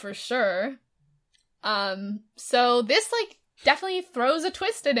frightening for sure. So this like definitely throws a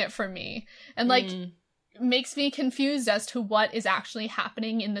twist in it for me. And like makes me confused as to what is actually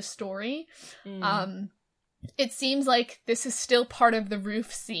happening in the story. It seems like this is still part of the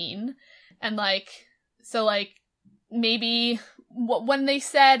roof scene. And like, so like maybe when they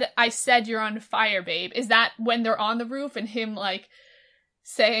said, I said you're on fire, babe, is that when they're on the roof and him like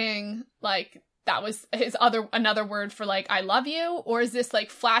saying like that was another word for like I love you? Or is this like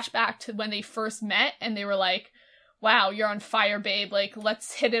flashback to when they first met and they were like, wow, you're on fire, babe, like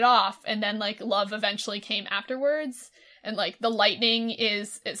let's hit it off, and then like love eventually came afterwards? And like the lightning it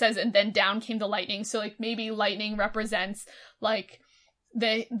says, and then down came the lightning, so like maybe lightning represents like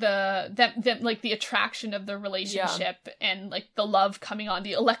the like the attraction of the relationship, and like the love coming on,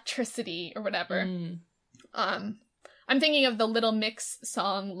 the electricity or whatever. I'm thinking of the Little Mix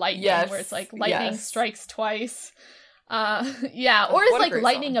song Lightning, where it's like lightning strikes twice. Yeah, or is like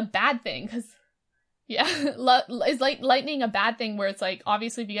lightning a bad thing? Because yeah, is like lightning a bad thing where it's like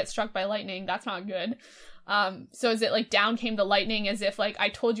obviously if you get struck by lightning, that's not good. So is it like down came the lightning as if like I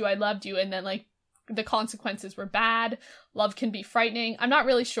told you I loved you and then like the consequences were bad? Love can be frightening. I'm not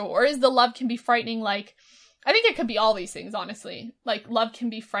really sure. Or is the love can be frightening like, I think it could be all these things, honestly. Like love can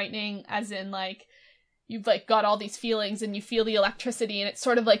be frightening as in like you've like got all these feelings and you feel the electricity and it's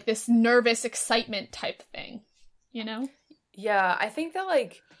sort of like this nervous excitement type thing, you know? Yeah, I think that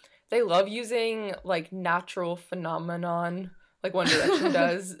like they love using like natural phenomenon, like One Direction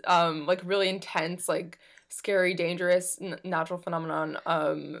does, like really intense, like scary, dangerous natural phenomenon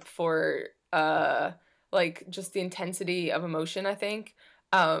for like just the intensity of emotion, I think.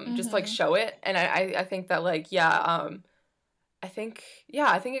 just like show it. And I think that like, I think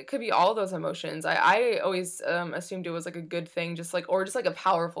it could be all of those emotions. I always assumed it was like a good thing, just like, or just like a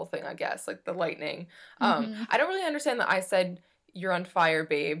powerful thing, I guess, like the lightning. I don't really understand that I said you're on fire,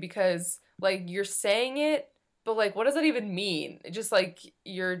 babe, because like you're saying it, but like what does that even mean? It just like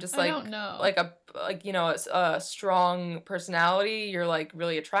you're just like, I don't know. like you know, a strong personality, you're like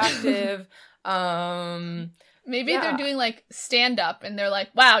really attractive. Maybe they're doing like stand up and they're like,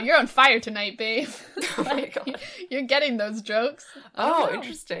 wow, you're on fire tonight, babe. Oh like, my God. You're getting those jokes. Oh,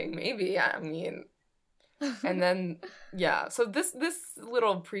 interesting. Maybe. I mean, and then so this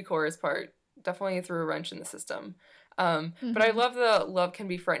little pre-chorus part definitely threw a wrench in the system. But I love the love can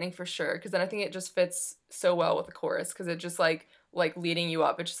be frightening for sure, because then I think it just fits so well with the chorus, because it just like leading you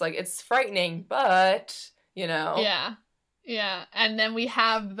up. It's just like, it's frightening, but you know. Yeah. And then we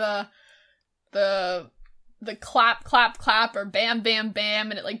have the clap, clap, clap, or bam, bam,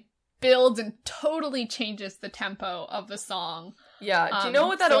 bam, and it like builds and totally changes the tempo of the song. Yeah. Do you know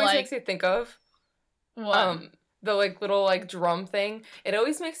what that always makes me think of? What? The like little like drum thing. It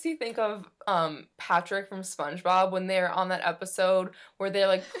always makes you think of Patrick from SpongeBob when they're on that episode where they're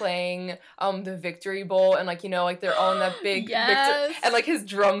like playing the Victory Bowl, and like, you know, like they're on that big victory, and like his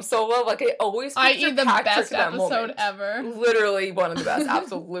drum solo, like it always picture the Patrick best in that episode moment. ever. Literally one of the best.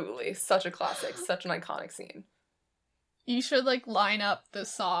 Absolutely. Such a classic, such an iconic scene. You should like line up the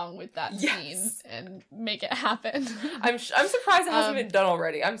song with that scene and make it happen. I'm surprised it hasn't been done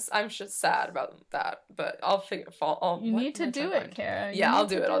already. I'm just sad about that, but I'll You need to do it, Kara. Yeah, I'll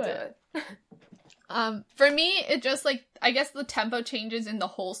do it. For me, it just like, I guess the tempo changes in the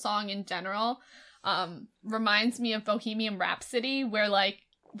whole song in general reminds me of Bohemian Rhapsody, where like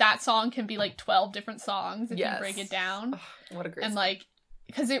that song can be like 12 different songs if you break it down. Oh, what a great and song. like,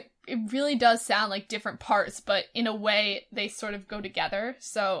 because it really does sound like different parts, but in a way they sort of go together.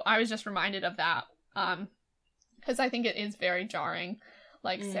 So I was just reminded of that because I think it is very jarring,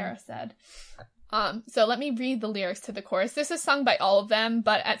 like Sarah said. So let me read the lyrics to the chorus. This is sung by all of them,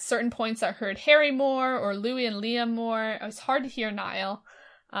 but at certain points I heard Harry more or Louis and Liam more. It was hard to hear Niall.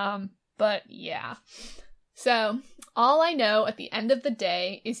 But yeah. So, all I know at the end of the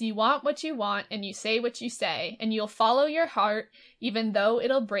day is you want what you want and you say what you say, and you'll follow your heart even though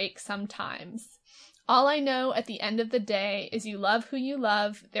it'll break sometimes. All I know at the end of the day is you love who you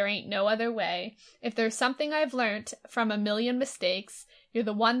love, there ain't no other way. If there's something I've learnt from a million mistakes, you're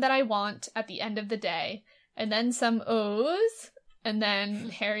the one that I want at the end of the day. And then some O's, and then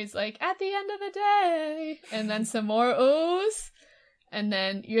Harry's like, at the end of the day, and then some more O's. And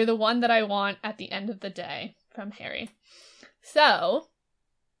then, you're the one that I want at the end of the day, from Harry. So,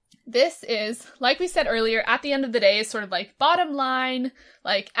 this is, like we said earlier, at the end of the day is sort of like bottom line.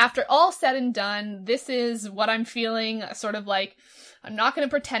 Like, after all said and done, this is what I'm feeling. Sort of like, I'm not going to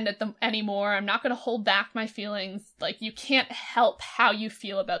pretend it anymore. I'm not going to hold back my feelings. Like, you can't help how you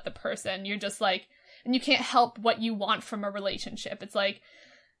feel about the person. You're just like, and you can't help what you want from a relationship. It's like,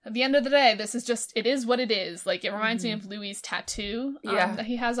 at the end of the day, this is just, it is what it is. Like, it reminds me of Louis' tattoo that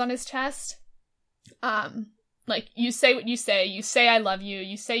he has on his chest. Like, you say what you say I love you,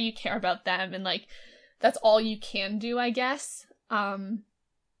 you say you care about them, and, like, that's all you can do, I guess. And,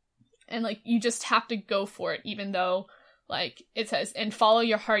 like, you just have to go for it, even though, like, it says, and follow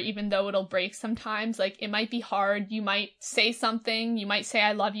your heart even though it'll break sometimes. Like, it might be hard, you might say something, you might say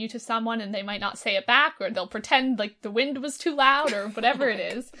I love you to someone, and they might not say it back, or they'll pretend, like, the wind was too loud, or whatever it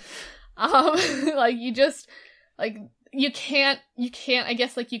is. Like, you just, like, you can't, I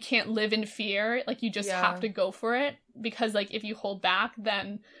guess, like, you can't live in fear, like, you just have to go for it, because, like, if you hold back,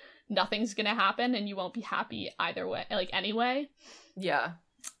 then nothing's gonna happen, and you won't be happy either way, like, anyway. Yeah.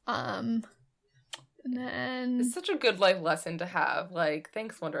 And then... It's such a good life lesson to have. Like,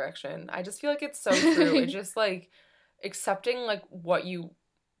 thanks, One Direction. I just feel like it's so true. It's just, like, accepting, like, what you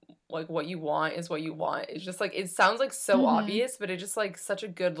want is what you want. It's just, like, it sounds, like, so obvious, but it's just, like, such a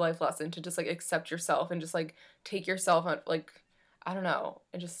good life lesson to just, like, accept yourself and just, like, take yourself out, like, I don't know.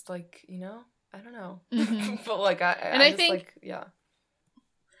 And just, like, you know? I don't know. But, like, I think, like, yeah.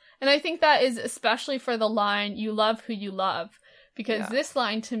 And I think that is especially for the line, you love who you love. Because this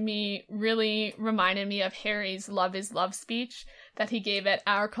line, to me, really reminded me of Harry's Love is Love speech that he gave at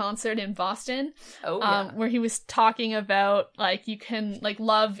our concert in Boston. Where he was talking about, like, you can, like,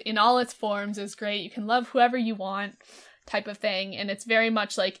 love in all its forms is great. You can love whoever you want type of thing. And it's very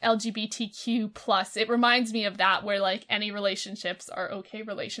much, like, LGBTQ+. It reminds me of that, where, like, any relationships are okay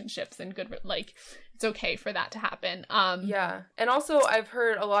relationships and good, like, it's okay for that to happen. Yeah. And also, I've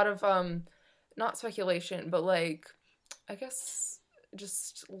heard a lot of, not speculation, but, like, I guess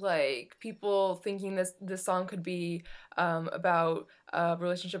just like people thinking this song could be about a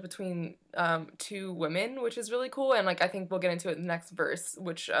relationship between two women, which is really cool. And like I think we'll get into it in the next verse,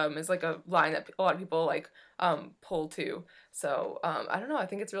 which is like a line that a lot of people like pull to. So I don't know, I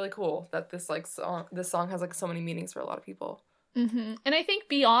think it's really cool that this song has like so many meanings for a lot of people. Mm-hmm. And I think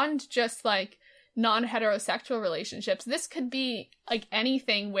beyond just like non-heterosexual relationships, this could be like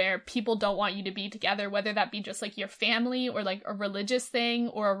anything where people don't want you to be together, whether that be just like your family or like a religious thing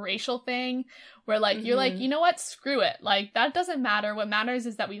or a racial thing, where like you're like, you know what, screw it, like that doesn't matter. What matters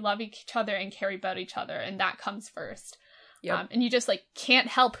is that we love each other and care about each other, and that comes first. Yep. And you just like can't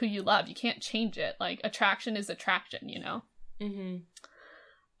help who you love. You can't change it. Like attraction is attraction, you know. And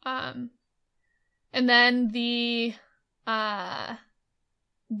then the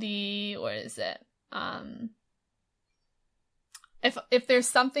what is it? If there's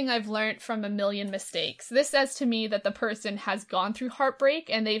something I've learned from a million mistakes, this says to me that the person has gone through heartbreak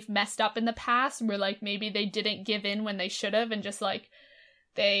and they've messed up in the past, where like maybe they didn't give in when they should have, and just like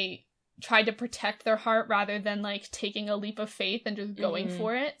they tried to protect their heart rather than like taking a leap of faith and just going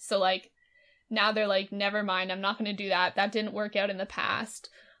for it. So like now they're like, never mind, I'm not going to do that. That didn't work out in the past.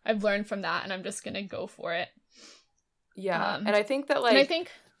 I've learned from that and I'm just going to go for it. Yeah. And I think that like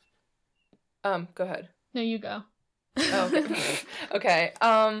go ahead. No, you go. Oh, okay. Okay. So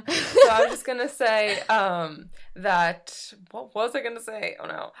I was just gonna say that what was I gonna say? Oh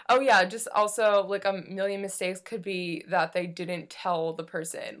no. Oh yeah, just also like a million mistakes could be that they didn't tell the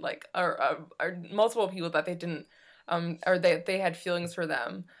person, like or multiple people that they didn't or they had feelings for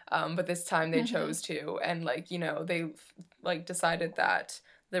them, but this time they chose to, and like, you know, they like decided that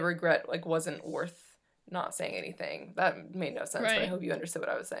the regret like wasn't worth not saying anything. That made no sense, but I hope you understood what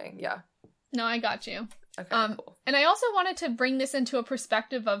I was saying. Yeah. No, I got you. Okay, cool. And I also wanted to bring this into a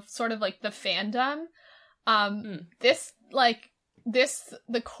perspective of sort of like the fandom.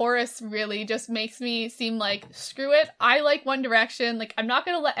 The chorus really just makes me seem like, screw it, I like One Direction. Like, I'm not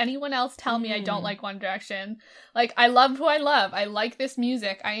gonna let anyone else tell me I don't like One Direction. Like, I love who I love. I like this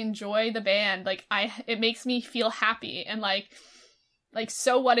music. I enjoy the band. Like, it makes me feel happy. And like,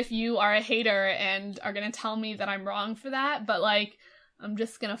 so what if you are a hater and are gonna tell me that I'm wrong for that? But like, I'm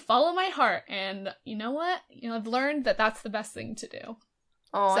just gonna follow my heart, and you know what? You know, I've learned that that's the best thing to do.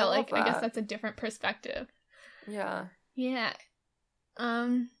 Oh, so I like, love that. I guess that's a different perspective. Yeah. Yeah.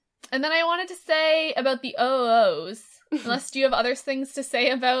 And then I wanted to say about the OOs. Unless, do you have other things to say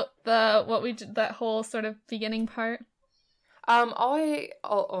about that whole sort of beginning part? The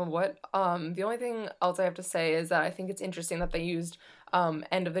only thing else I have to say is that I think it's interesting that they used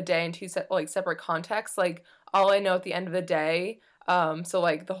end of the day in two separate contexts. Like, all I know at the end of the day, so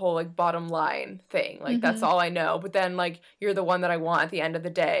like the whole like bottom line thing, like that's all I know, but then like you're the one that I want at the end of the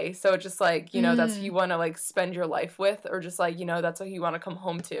day, so it's just like, you know, that's who you want to like spend your life with, or just like, you know, that's what you want to come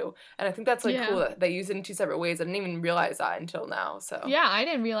home to. And I think that's like cool that they use it in two separate ways. I didn't even realize that until now. So yeah, I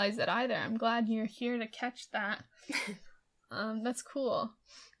didn't realize that either. I'm glad you're here to catch that. That's cool.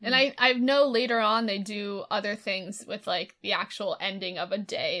 And I know later on they do other things with like the actual ending of a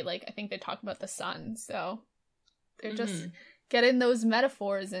day. Like I think they talk about the sun, so they're just getting those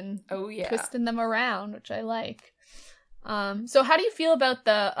metaphors and twisting them around, which I like. So how do you feel about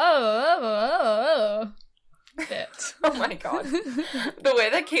the bit? Oh my god. The way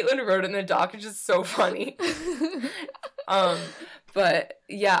that Caitlin wrote in the doc is just so funny. But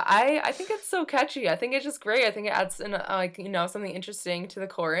yeah, I think it's so catchy. I think it's just great. I think it adds in like, you know, something interesting to the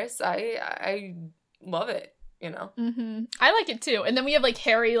chorus. I love it. You know? I like it too. And then we have like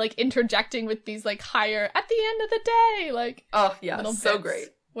Harry like interjecting with these like higher at the end of the day, like, oh yeah, so bits, great,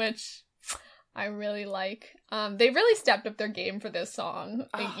 which I really like. They really stepped up their game for this song,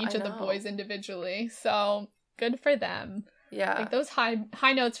 like each of the boys individually, so good for them. Yeah, like those high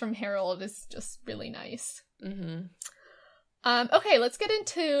notes from Harold is just really nice. Okay, let's get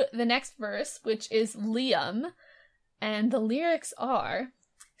into the next verse, which is Liam, and the lyrics are: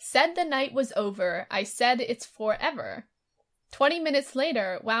 said the night was over, I said it's forever. 20 minutes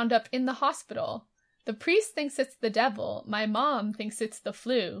later, wound up in the hospital. The priest thinks it's the devil, my mom thinks it's the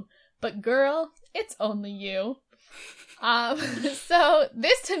flu, but girl, it's only you. So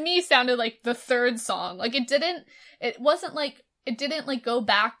this to me sounded like the third song. Like it didn't go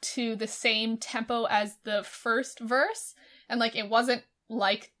back to the same tempo as the first verse, and like it wasn't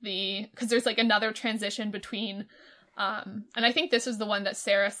like because there's like another transition between and I think this is the one that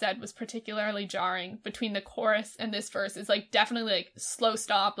Sarah said was particularly jarring between the chorus and this verse. Is like definitely like slow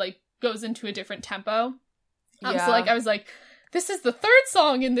stop, like goes into a different tempo. So like I was like, this is the third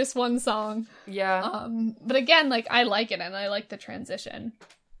song in this one song. Yeah. But again, like I like it and I like the transition.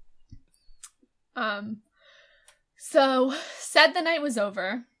 So, said the night was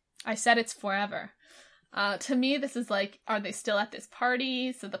over. I said it's forever. To me, this is like, are they still at this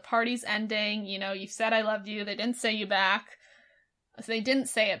party? So the party's ending. You know, you said I loved you. They didn't say you back. So they didn't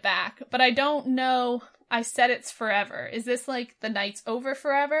say it back. But I don't know. I said it's forever. Is this like the night's over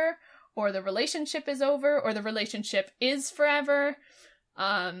forever? Or the relationship is over? Or the relationship is forever?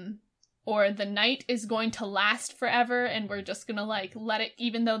 Or the night is going to last forever and we're just gonna like let it,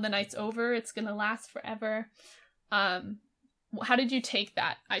 even though the night's over, it's gonna last forever. How did you take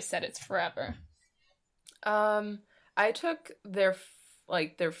that? I said it's forever. I took their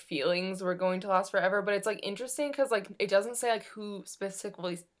feelings were going to last forever, but it's like interesting because like it doesn't say like who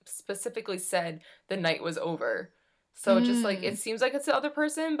specifically said the night was over. So it just like it seems like it's the other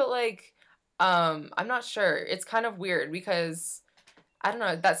person, but like I'm not sure. It's kind of weird because I don't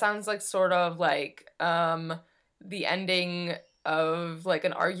know, that sounds like sort of like the ending of like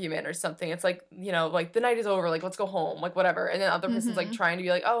an argument or something. It's like, you know, like the night is over, like let's go home, like whatever, and then the other person's like trying to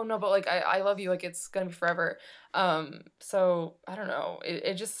be like, oh no, but like I love you, like it's gonna be forever. So I don't know,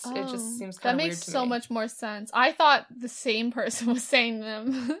 it just seems kind of weird to me. That makes so much more sense. I thought the same person was saying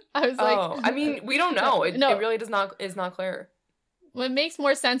them. I was like, oh, I mean, we don't know. It really is not clear. Well, it makes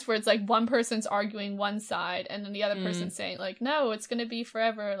more sense where it's like one person's arguing one side and then the other person's saying like, no, it's gonna be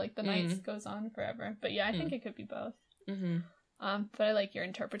forever, like the night goes on forever. But yeah, I think it could be both. But I like your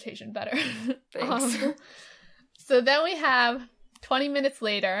interpretation better. Thanks. So then we have 20 minutes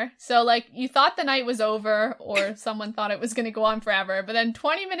later. So like you thought the night was over or someone thought it was going to go on forever. But then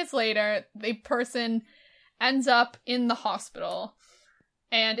 20 minutes later, the person ends up in the hospital.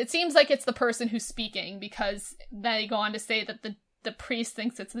 And it seems like it's the person who's speaking because they go on to say that the priest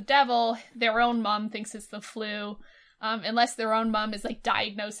thinks it's the devil. Their own mom thinks it's the flu. Unless their own mom is like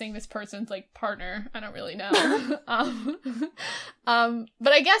diagnosing this person's like partner. I don't really know.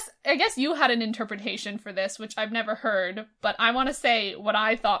 But I guess you had an interpretation for this, which I've never heard, but I want to say what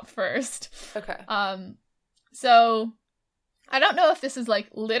I thought first. Okay. So I don't know if this is like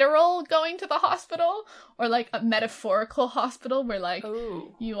literal going to the hospital or like a metaphorical hospital where like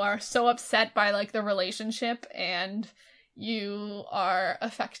you are so upset by like the relationship and you are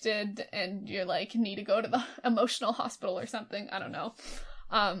affected and you're like need to go to the emotional hospital or something. I don't know.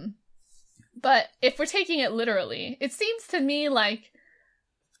 But if we're taking it literally, it seems to me like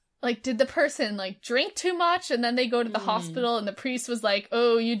did the person like drink too much and then they go to the hospital and the priest was like,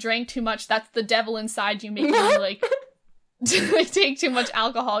 oh, you drank too much, that's the devil inside you making you like take too much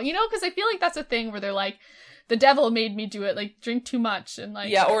alcohol, you know? Because I feel like that's a thing where they're like, the devil made me do it, like drink too much and like,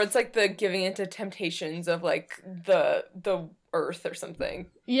 yeah, or it's like the giving into temptations of like the earth or something.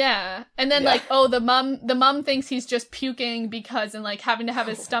 Yeah. And then like, oh, the mom thinks he's just puking because and like having to have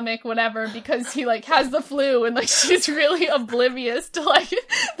his stomach whatever because he like has the flu and like she's really oblivious to like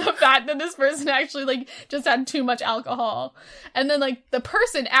the fact that this person actually like just had too much alcohol. And then like the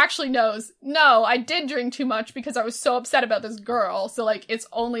person actually knows, no, I did drink too much because I was so upset about this girl. So like it's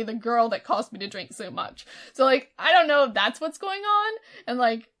only the girl that caused me to drink so much. So like I don't know if that's what's going on and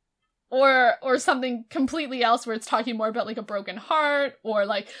like or something completely else where it's talking more about like a broken heart or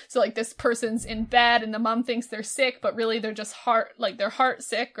like so like this person's in bed and the mom thinks they're sick but really they're just they're heart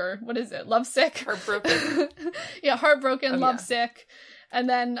sick or what is it, love sick, heartbroken. Yeah, heartbroken, love sick. And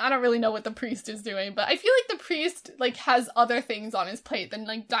then I don't really know what the priest is doing, but I feel like the priest like has other things on his plate than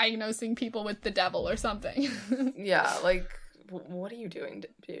like diagnosing people with the devil or something. Yeah, like what are you doing,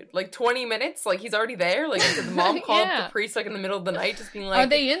 dude? Like 20 minutes? Like he's already there? Like did the mom call up the priest like in the middle of the night just being like, are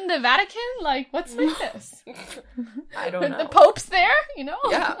they in the Vatican? Like what's with this? I don't know. The Pope's there, you know?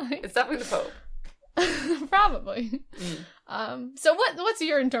 Yeah, it's definitely the Pope. Probably. So what's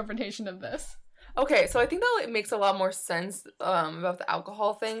your interpretation of this? Okay, so I think that it makes a lot more sense about the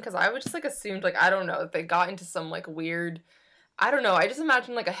alcohol thing because I would just like assumed like I don't know if they got into some like weird, I don't know. I just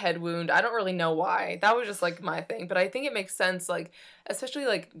imagine like a head wound. I don't really know why. That was just like my thing. But I think it makes sense, like, especially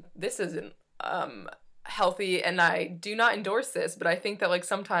like this isn't healthy and I do not endorse this, but I think that like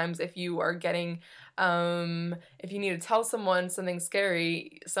sometimes if you are getting if you need to tell someone something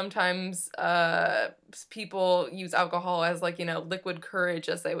scary, sometimes people use alcohol as like, you know, liquid courage,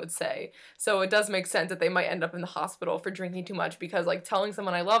 as they would say. So it does make sense that they might end up in the hospital for drinking too much because like telling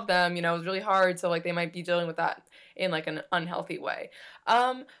someone I love them, you know, is really hard. So like they might be dealing with that in like an unhealthy way.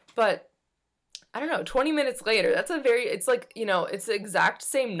 But I don't know, 20 minutes later, it's like, you know, it's the exact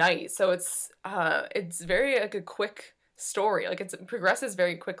same night. So it's very like a quick story. Like it progresses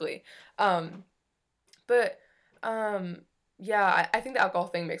very quickly. But yeah, I think the alcohol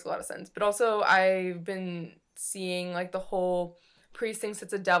thing makes a lot of sense. But also I've been seeing like the whole priest thinks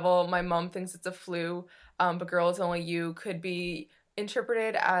it's a devil, my mom thinks it's a flu, but girl, it's only you could be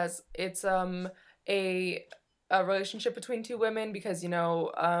interpreted as it's a a relationship between two women because, you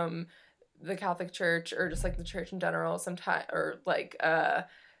know, the Catholic Church or just like the church in general sometimes or like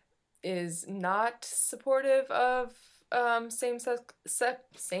is not supportive of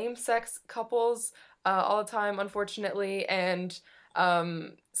same-sex couples all the time, unfortunately, and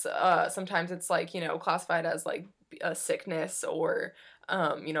sometimes it's like, you know, classified as like a sickness or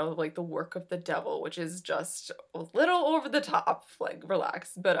you know, like the work of the devil, which is just a little over the top, like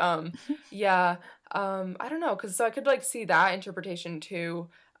relax. But yeah, I don't know, because so I could like see that interpretation too,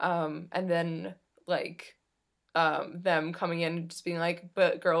 and then like them coming in and just being like,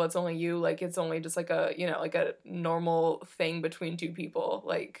 but girl, it's only you, like it's only just like a, you know, like a normal thing between two people,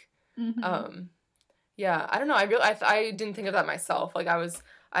 like yeah, I don't know, I didn't think of that myself, like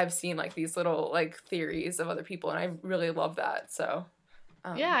I've seen like these little like theories of other people and I really love that, so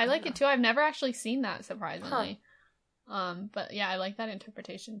yeah, I like it too. I've never actually seen that, surprisingly. But yeah, I like that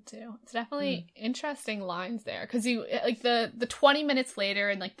interpretation too. It's definitely interesting lines there, because you like the 20 minutes later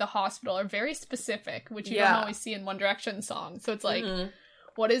in like the hospital are very specific, which you don't always see in One Direction songs. So it's like,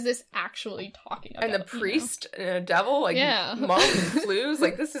 what is this actually talking about? And the priest and a devil, like mom and flus,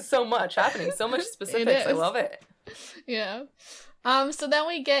 like this is so much happening, so much specifics. I love it. Yeah. So then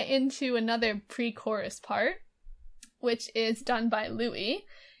we get into another pre-chorus part, which is done by Louis,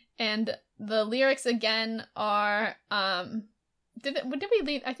 and the lyrics again are did we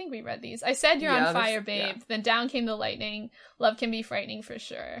leave? I think we read these. I said you're on fire, babe. Yeah. Then down came the lightning. Love can be frightening for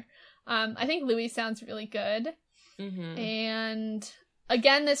sure. I think Louis sounds really good. And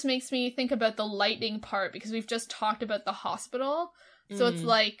again, this makes me think about the lightning part because we've just talked about the hospital. So it's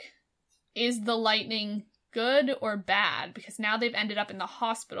like, is the lightning good or bad? Because now they've ended up in the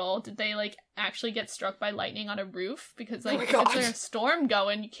hospital. Did they like actually get struck by lightning on a roof? Because like if there's a storm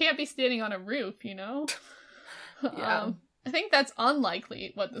going, you can't be standing on a roof, you know? Yeah. I think that's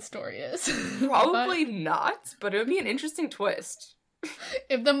unlikely what the story is. Probably not, but it would be an interesting twist.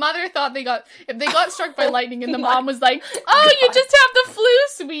 If the mother thought they got struck by lightning and the mom was like, "Oh, you just have the flu,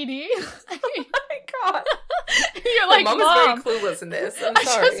 sweetie." Oh my god. You're like, Mom is very clueless in this. I'm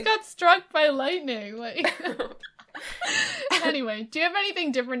sorry. I just got struck by lightning. Like Anyway, do you have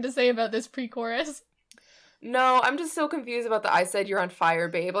anything different to say about this pre-chorus? No, I'm just so confused about the I said you're on fire,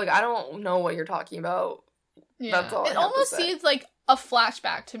 babe. Like, I don't know what you're talking about. Yeah. That's all it almost seems like a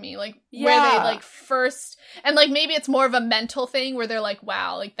flashback to me, like where they like first, and like maybe it's more of a mental thing where they're like,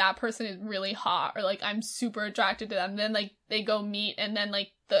 wow, like that person is really hot, or like I'm super attracted to them. Then like they go meet, and then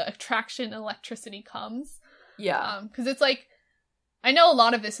like the attraction, electricity comes. Yeah. Because it's like, I know a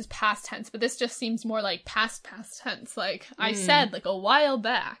lot of this is past tense, but this just seems more like past tense. Like I said, like a while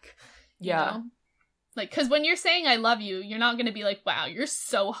back. Yeah. You know? Like, because when you're saying I love you, you're not going to be like, wow, you're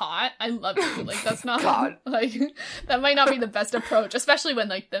so hot, I love you. Like, that's not, like, that might not be the best approach, especially when,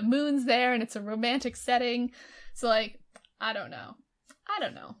 like, the moon's there and it's a romantic setting. So, like, I don't know.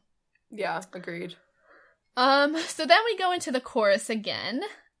 Yeah, agreed. So then we go into the chorus again,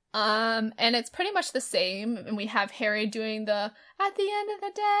 and it's pretty much the same, and we have Harry doing the, at the end of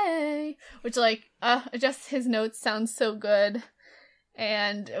the day, which, like, just his notes sound so good.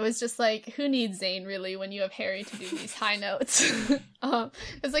 And it was just like, who needs Zayn, really, when you have Harry to do these high notes?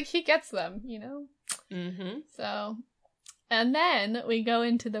 It's like, he gets them, you know? So, and then we go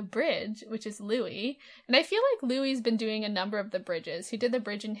into the bridge, which is Louis. And I feel like Louis's been doing a number of the bridges. He did the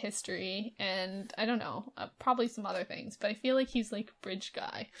bridge in history, and I don't know, probably some other things. But I feel like he's, like, bridge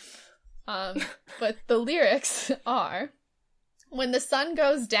guy. But the lyrics are... When the sun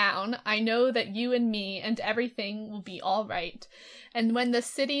goes down, I know that you and me and everything will be all right. And when the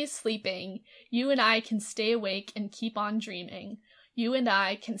city's sleeping, you and I can stay awake and keep on dreaming. You and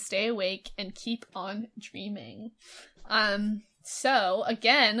I can stay awake and keep on dreaming. So,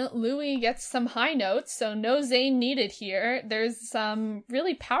 again, Louis gets some high notes, so no Zayn needed here. There's some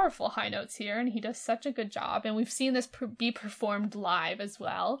really powerful high notes here, and he does such a good job. And we've seen this be performed live as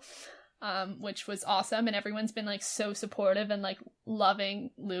well. Which was awesome, and everyone's been like so supportive and like loving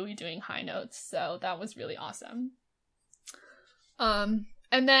Louis doing high notes, so that was really awesome. And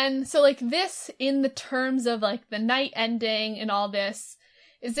then so like this, in the terms of like the night ending and all this,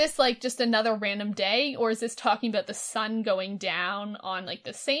 is this like just another random day, or is this talking about the sun going down on like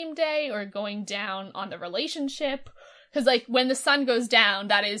the same day, or going down on the relationship? Because like when the sun goes down,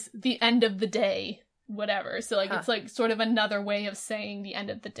 that is the end of the day, whatever. So like it's like sort of another way of saying the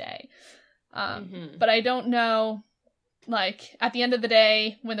end of the day. But I don't know, like at the end of the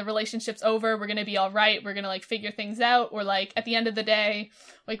day, when the relationship's over, we're gonna be all right, we're gonna like figure things out, or like at the end of the day,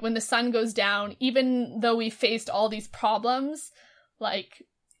 like when the sun goes down, even though we faced all these problems, like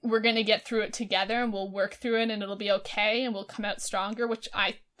we're gonna get through it together and we'll work through it and it'll be okay and we'll come out stronger, which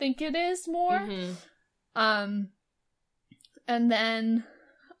I think it is more. And then,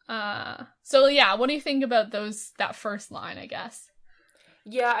 so yeah, what do you think about that first line, I guess?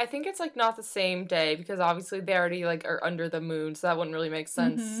 Yeah, I think it's, like, not the same day, because obviously they already, like, are under the moon, so that wouldn't really make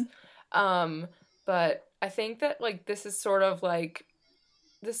sense. But I think that, like, this is sort of, like,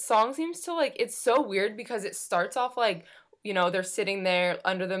 this song seems to, like, it's so weird because it starts off, like, you know, they're sitting there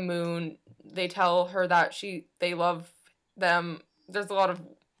under the moon, they tell her that they love them, there's a lot of,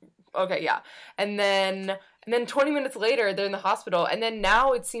 okay, yeah, and then 20 minutes later, they're in the hospital, and then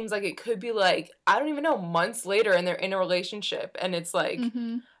now it seems like it could be, like, I don't even know, months later, and they're in a relationship, and it's, like,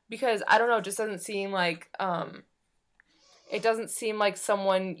 because, I don't know, it just doesn't seem like, it doesn't seem like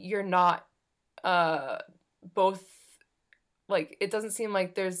someone you're not, both, like, it doesn't seem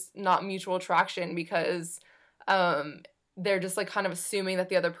like there's not mutual attraction, because, they're just, like, kind of assuming that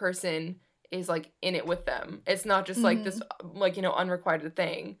the other person is, like, in it with them. It's not just, like, this, like, you know, unrequited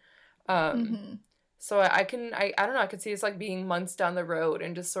thing. So I don't know, I could see it's, like, being months down the road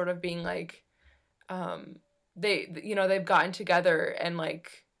and just sort of being, like, they, you know, they've gotten together and,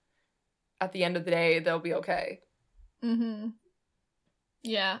 like, at the end of the day, they'll be okay.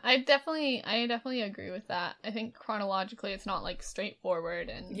 Yeah, I definitely agree with that. I think chronologically it's not, like, straightforward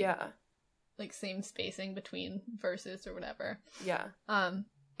and like, same spacing between verses or whatever. Yeah. And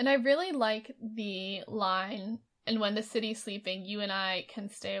I really like the line, and when the city's sleeping, you and I can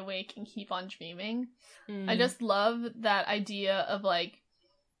stay awake and keep on dreaming. I just love that idea of, like,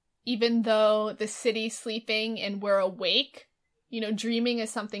 even though the city's sleeping and we're awake, you know, dreaming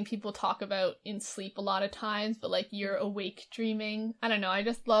is something people talk about in sleep a lot of times, but, like, you're awake dreaming. I don't know, I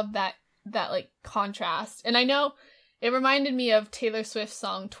just love that like, contrast. And I know it reminded me of Taylor Swift's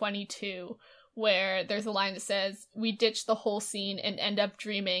song 22, where there's a line that says, we ditch the whole scene and end up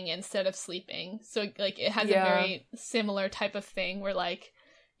dreaming instead of sleeping. So, like, it has a very similar type of thing where, like,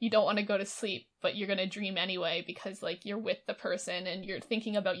 you don't want to go to sleep, but you're going to dream anyway because, like, you're with the person and you're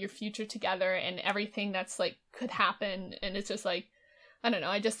thinking about your future together and everything that's, like, could happen. And it's just, like, I don't know,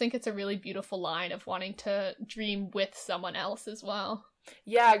 I just think it's a really beautiful line of wanting to dream with someone else as well.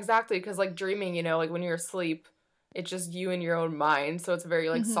 Yeah, exactly, because, like, dreaming, you know, like, when you're asleep, it's just you in your own mind, so it's a very,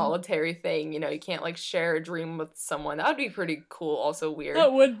 like, solitary thing, you know, you can't, like, share a dream with someone. That would be pretty cool, also weird.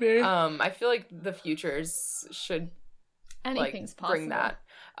 That would be. I feel like the futures should, anything's like, bring that.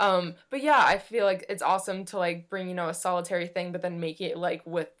 But yeah, I feel like it's awesome to, like, bring, you know, a solitary thing, but then make it, like,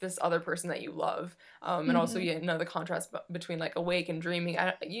 with this other person that you love. And also, you know, the contrast between, like, awake and dreaming.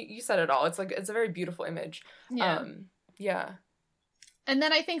 You said it all. It's, like, it's a very beautiful image. Yeah. Yeah. And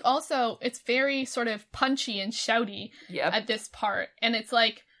then I think also it's very sort of punchy and shouty at this part. And it's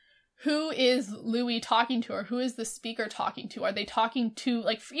like, who is Louis talking to, or who is the speaker talking to? Are they talking to,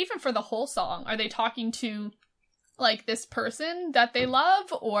 like, even for the whole song, are they talking to, like, this person that they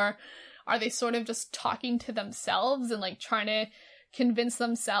love? Or are they sort of just talking to themselves and, like, trying to convince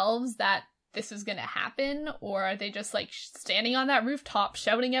themselves that this is gonna happen? Or are they just, like, standing on that rooftop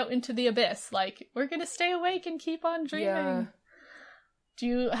shouting out into the abyss, like, we're gonna stay awake and keep on dreaming? Yeah. Do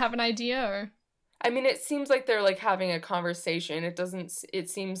you have an idea, or? I mean, it seems like they're, like, having a conversation. It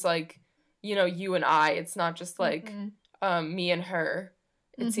seems like, you know, you and I, it's not just, like, me and her.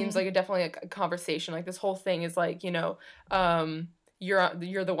 It seems like definitely a conversation. Like, this whole thing is, like, you know,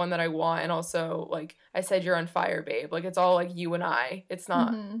 you're the one that I want, and also, like, I said you're on fire, babe. Like, it's all, like, you and I. It's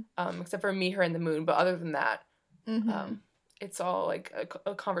not, except for me, her, and the moon. But other than that, it's all, like,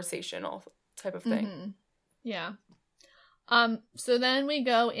 a conversational type of thing. Yeah. So then we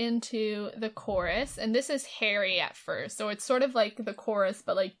go into the chorus, and this is Harry at first. So it's sort of like the chorus,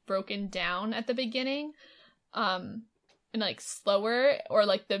 but, like, broken down at the beginning, and, like, slower, or,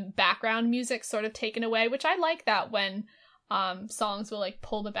 like, the background music sort of taken away, which I like that when, songs will, like,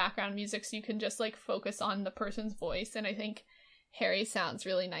 pull the background music so you can just, like, focus on the person's voice. And I think Harry sounds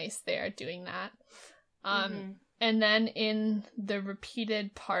really nice there doing that. And then in the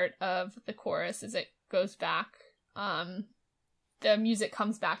repeated part of the chorus, as it goes back, the music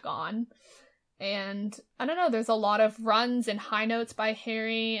comes back on, and I don't know, there's a lot of runs and high notes by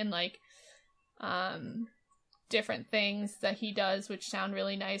Harry, and, like, different things that he does which sound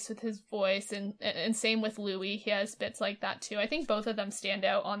really nice with his voice, and same with Louis. He has bits like that too. I think both of them stand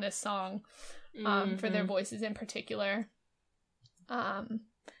out on this song, for their voices in particular. And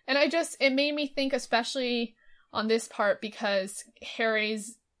it made me think, especially on this part, because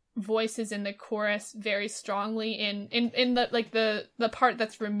Harry's voices in the chorus very strongly in the like the part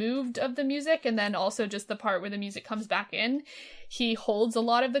that's removed of the music, and then also just the part where the music comes back in. He holds a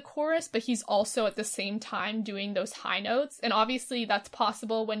lot of the chorus, but he's also at the same time doing those high notes. And obviously that's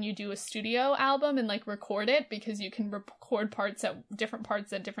possible when you do a studio album and like record it, because you can record parts at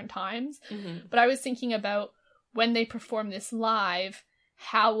different times. Mm-hmm. But I was thinking about when they perform this live,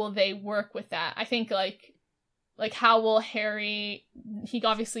 how will they work with that? I think like how will Harry, he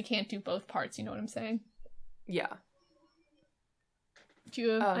obviously can't do both parts, you know what I'm saying? Yeah. Do you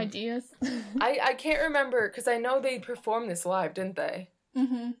have ideas? I can't remember, because I know they performed this live, didn't they?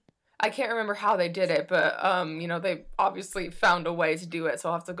 Mm-hmm. I can't remember how they did it, but you know, they obviously found a way to do it, so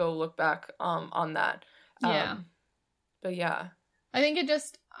I'll have to go look back on that. Yeah. But yeah. I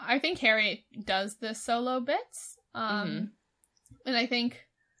think Harry does the solo bits. And I think,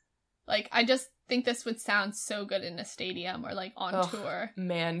 like, I just think this would sound so good in a stadium or like on tour.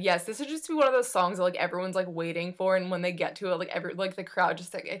 Man, yes, this would just be one of those songs that like everyone's like waiting for, and when they get to it, like the crowd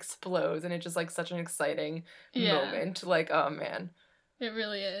just like explodes, and it's just like such an exciting moment. Like, oh man, it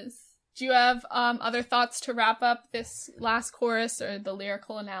really is. Do you have other thoughts to wrap up this last chorus or the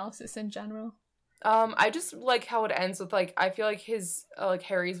lyrical analysis in general? I just like how it ends with like, I feel like his like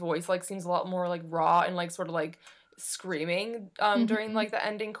Harry's voice like seems a lot more like raw and like sort of like screaming during like the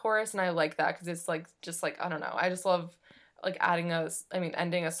ending chorus, and I like that because it's like just like, I don't know, I just love like ending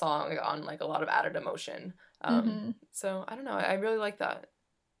a song like, on like a lot of added emotion. So I don't know, I really like that.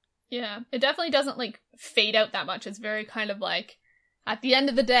 Yeah, it definitely doesn't like fade out that much. It's very kind of like at the end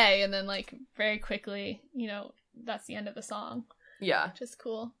of the day, and then like very quickly, you know, that's the end of the song. Yeah, which is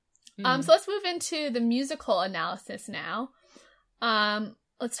cool. So let's move into the musical analysis now.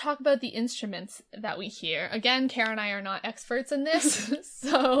 Let's talk about the instruments that we hear. Again, Kara and I are not experts in this,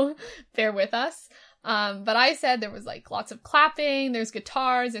 so bear with us. But I said there was like lots of clapping, there's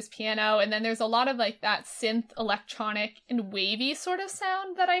guitars, there's piano, and then there's a lot of like that synth electronic and wavy sort of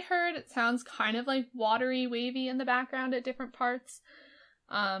sound that I heard. It sounds kind of like watery, wavy in the background at different parts.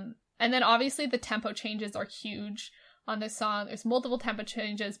 And then obviously the tempo changes are huge on this song. There's multiple tempo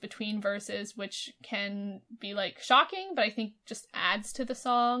changes between verses, which can be like shocking, but I think just adds to the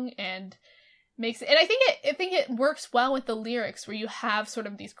song and makes it. And I think it works well with the lyrics, where you have sort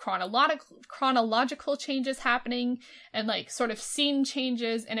of these chronological changes happening and like sort of scene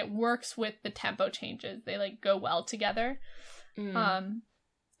changes, and it works with the tempo changes. They like go well together. And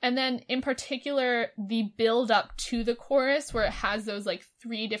then in particular, the build up to the chorus, where it has those like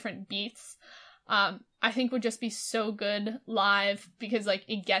 3 different beats, I think would just be so good live, because like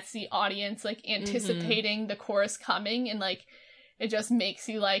it gets the audience like anticipating the chorus coming, and like it just makes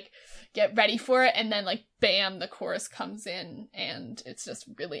you like get ready for it, and then like bam, the chorus comes in, and it's just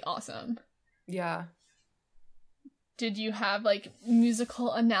really awesome. Yeah. Did you have like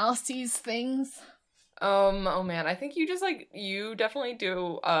musical analyses things? Oh man, I think you definitely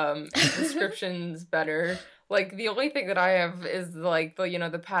do descriptions better. Like, the only thing that I have is like the, you know,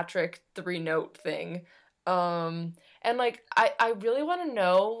 the Patrick 3-note thing. And like I really want to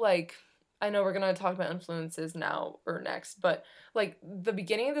know, like, I know we're gonna talk about influences now or next, but like the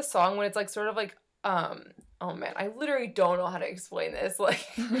beginning of the song, when it's like sort of like oh man, I literally don't know how to explain this like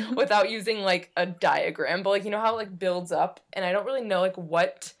without using like a diagram, but like, you know how it like builds up, and I don't really know like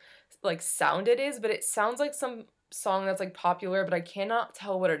what like sound it is, but it sounds like some song that's like popular, but I cannot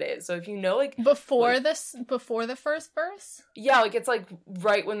tell what it is. So if you know, like before the first verse, yeah, like it's like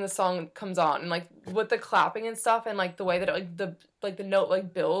right when the song comes on, and like with the clapping and stuff, and like the way that it, like the note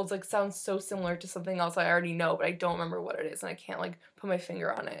like builds, like sounds so similar to something else I already know, but I don't remember what it is, and I can't like put my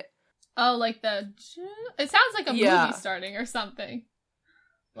finger on it. Oh, like it sounds like a movie starting or something.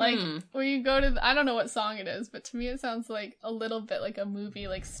 Like, where you go to I don't know what song it is, but to me it sounds like a little bit like a movie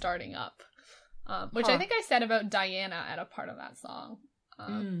like starting up. Which I think I said about Diana at a part of that song.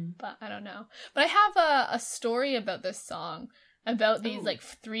 But I don't know. But I have a story about this song, about these like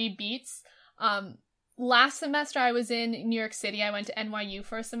 3 beats. Last semester I was in New York City. I went to NYU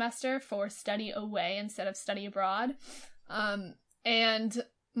for a semester for study away instead of study abroad. And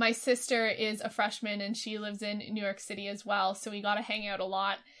my sister is a freshman and she lives in New York City as well. So we got to hang out a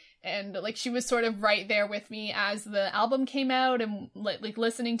lot. And like she was sort of right there with me as the album came out, and like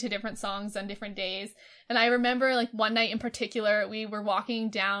listening to different songs on different days. And I remember like one night in particular, we were walking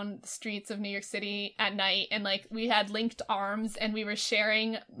down the streets of New York City at night, and like we had linked arms and we were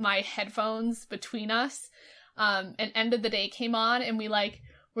sharing my headphones between us. And End of the Day came on, and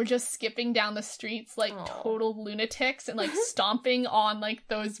we're just skipping down the streets like total lunatics and like stomping on like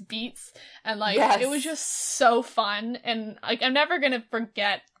those beats, and like it was just so fun. And like I'm never gonna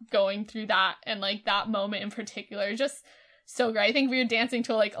forget going through that, and like that moment in particular, just so great. I think we were dancing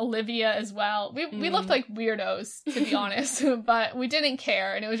to like Olivia as well. We looked like weirdos, to be honest, but we didn't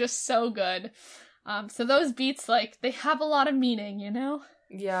care, and it was just so good. So those beats, like, they have a lot of meaning, you know?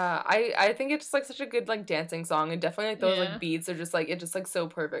 Yeah, I think it's like such a good like dancing song, and definitely like those Yeah. like beats are just like it's just like so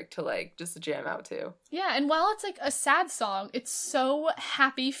perfect to like just jam out to. Yeah, and while it's like a sad song, it's so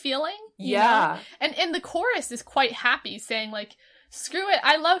happy feeling. You Yeah. know? And the chorus is quite happy, saying like, screw it,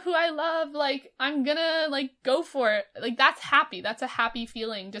 I love who I love, like, I'm gonna like go for it. Like, that's happy. That's a happy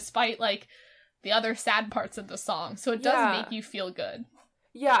feeling, despite like the other sad parts of the song. So it does Yeah. make you feel good.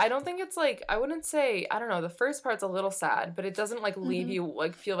 Yeah, I don't think it's like I wouldn't say I don't know, the first part's a little sad, but it doesn't like leave you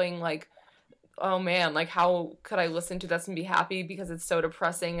like feeling like oh man, like how could I listen to this and be happy because it's so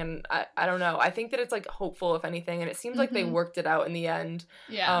depressing and I don't know. I think that it's like hopeful if anything, and it seems like they worked it out in the end.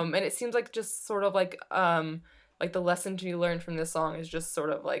 Yeah. And it seems like just sort of like the lesson to be learned from this song is just sort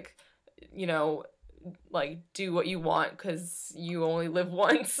of like, you know, like do what you want because you only live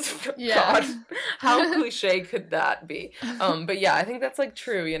once. Yeah. God, how cliche could that be? But yeah, I think that's like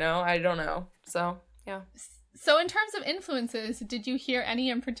true, you know. I don't know. So yeah. So in terms of influences, did you hear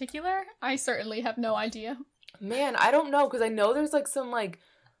any in particular? I certainly have no idea. Man, I don't know because I know there's like some like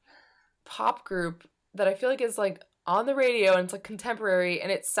pop group that I feel like is like on the radio and it's like contemporary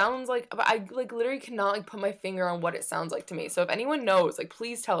and it sounds like, but I like literally cannot like put my finger on what it sounds like to me. So if anyone knows, like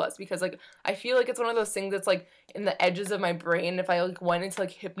please tell us because like I feel like it's one of those things that's like in the edges of my brain. If I like went into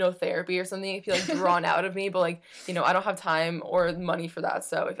like hypnotherapy or something, I feel like drawn out of me, but like, you know, I don't have time or money for that.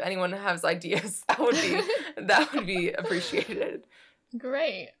 So if anyone has ideas, that would be appreciated.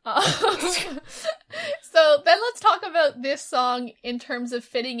 Great. So then let's talk about this song in terms of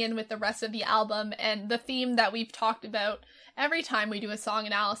fitting in with the rest of the album and the theme that we've talked about every time we do a song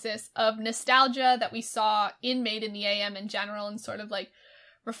analysis of nostalgia that we saw in Made in the AM in general, and sort of like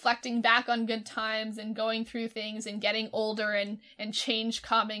reflecting back on good times and going through things and getting older and change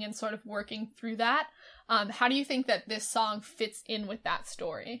coming and sort of working through that. How do you think that this song fits in with that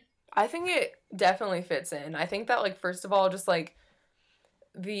story? I think it definitely fits in. I think that like first of all, just like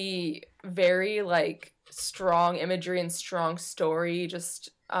the very like strong imagery and strong story just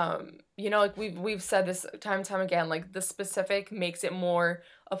you know, like we've said this time and time again, like the specific makes it more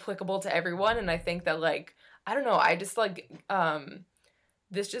applicable to everyone, and I think that like I don't know, I just like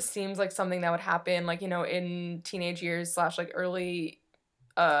this just seems like something that would happen like, you know, in teenage years / like early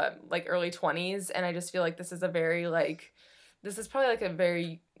 20s, and I just feel like this is a very like this is probably like a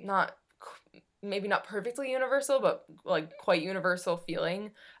very not maybe not perfectly universal, but like quite universal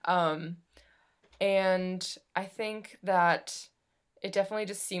feeling. And I think that it definitely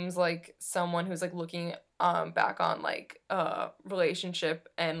just seems like someone who's like looking back on like a relationship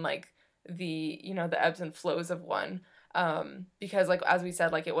and like the, you know, the ebbs and flows of one. Because like as we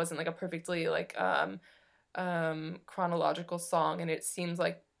said, like it wasn't like a perfectly like chronological song, and it seems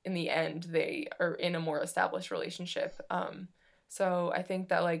like in the end they are in a more established relationship. So I think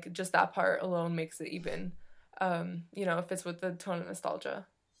that, like, just that part alone makes it even, you know, it fits with the tone of nostalgia.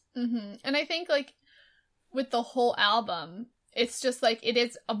 Mm-hmm. And I think, like, with the whole album, it's just, like, it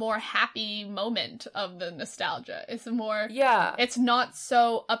is a more happy moment of the nostalgia. It's a more... Yeah. It's not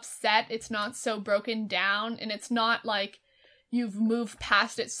so upset, it's not so broken down, and it's not, like, you've moved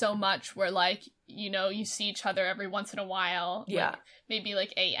past it so much where, like, you know, you see each other every once in a while. Yeah. Like, maybe,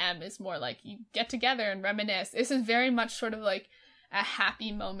 like, AM is more, like, you get together and reminisce. This is very much sort of, like, a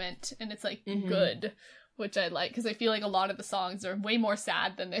happy moment, and it's like good, which I like because I feel like a lot of the songs are way more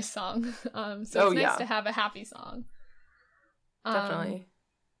sad than this song. So it's nice to have a happy song. Definitely.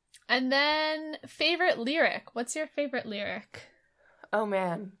 And then favorite lyric. What's your favorite lyric? Oh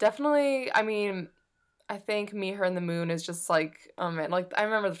man, definitely. I mean, I think Me, Her, and the Moon is just like, oh man, like I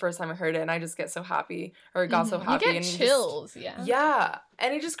remember the first time I heard it and I just get so happy, or got so happy. You get chills, Yeah.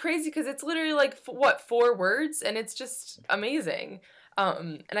 And it's just crazy because it's literally like, 4 words, and it's just amazing.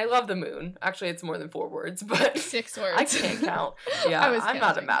 And I love the moon. Actually, it's more than 4 words, but 6 words. I can't count. Yeah, I'm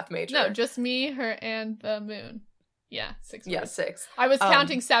not a math major. No, just Me, Her, and the Moon. Yeah, 6 words. Yeah, 6. I was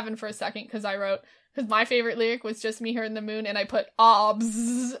counting 7 for a second because my favorite lyric was just Me, Her, and the Moon, and I put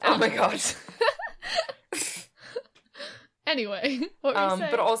obs. Oh my god. Anyway, what were you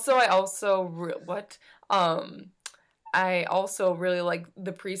saying? But also, I also really like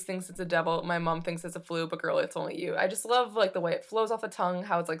The Priest Thinks It's a Devil, My Mom Thinks It's a Flu, But Girl, It's Only You. I just love like the way it flows off the tongue,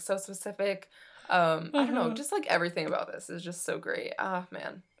 how it's like so specific. I don't know, just like everything about this is just so great.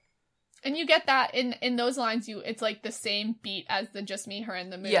 Man. And you get that in those lines. It's like the same beat as the Just Me, Her,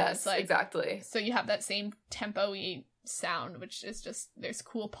 and the Moon. Yes, it's like, exactly. So you have that same tempo-y sound, which is just there's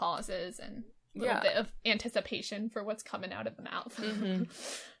cool pauses and a little bit of anticipation for what's coming out of the mouth.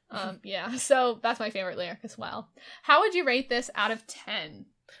 Yeah, so that's my favorite lyric as well. How would you rate this out of 10?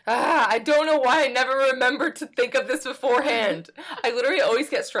 I don't know why I never remembered to think of this beforehand. I literally always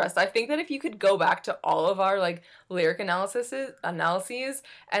get stressed. I think that if you could go back to all of our like lyric analyses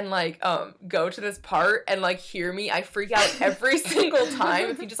and like go to this part and like hear me, I freak out every single time.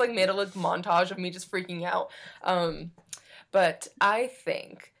 If you just like made a like montage of me just freaking out. But I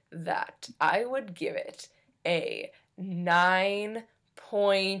think that I would give it a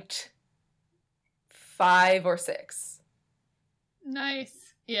 9.5 or 6. Nice.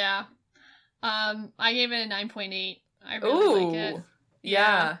 Yeah. I gave it a 9.8. I really like it.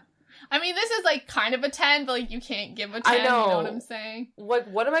 Yeah. I mean, this is like kind of a 10, but like you can't give a 10, I know. You know what I'm saying? Like,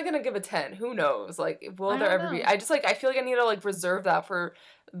 what am I gonna give a 10? Who knows? Like, will there ever be? I just like, I feel like I need to like reserve that for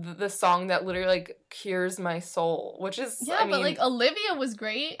the song that literally like cures my soul, which is, yeah, I mean, but like Olivia was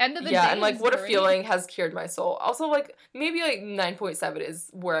great. End of the day, and like What great. a Feeling has cured my soul. Also, like maybe like 9.7 is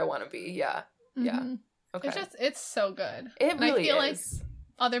where I want to be. Yeah. Yeah. Okay. It's so good. It really I feel is. like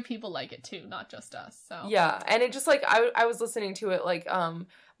other people like it too, not just us. So yeah, and it just like I was listening to it like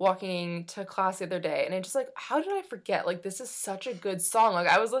walking to class the other day, and it just like, how did I forget? Like, this is such a good song. Like,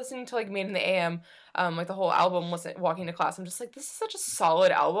 I was listening to like Made in the AM, like the whole album wasn't walking to class. I'm just like, this is such a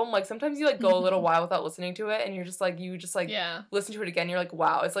solid album. Like, sometimes you like go a little while without listening to it, and you're just like, listen to it again. You're like,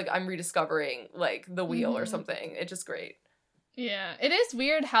 wow, it's like I'm rediscovering like the wheel or something. It's just great. Yeah, it is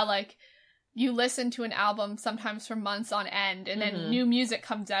weird how like you listen to an album sometimes for months on end, and then new music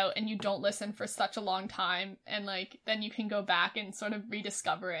comes out and you don't listen for such a long time, and like then you can go back and sort of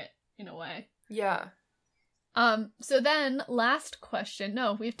rediscover it in a way. Yeah. So then last question.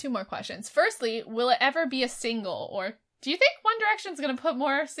 No, we have 2 more questions. Firstly, will it ever be a single, or do you think One Direction's gonna put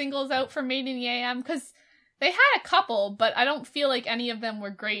more singles out for Made in the AM? Because they had a couple, but I don't feel like any of them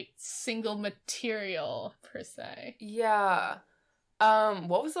were great single material per se. Yeah.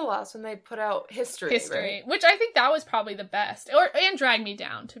 What was the last one they put out? History, right? Which I think that was probably the best. And Drag Me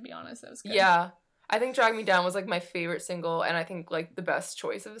Down, to be honest. That was good. Yeah. I think Drag Me Down was like my favorite single, and I think like the best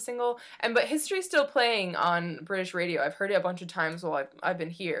choice of a single. But History's still playing on British radio. I've heard it a bunch of times while I've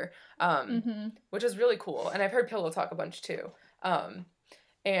been here. Which is really cool. And I've heard Pillow talk a bunch too. I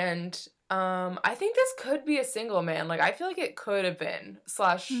think this could be a single, man. Like, I feel like it could have been.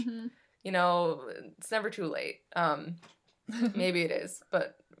 You know, it's never too late. Maybe it is,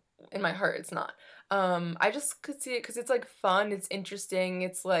 but in my heart it's not. I just could see it because it's like fun, it's interesting,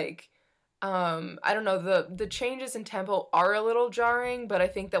 it's like I don't know, the changes in tempo are a little jarring, but I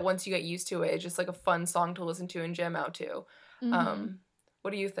think that once you get used to it, it's just like a fun song to listen to and jam out to.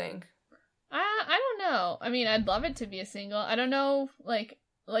 What do you think? I don't know. I mean, I'd love it to be a single. I don't know, like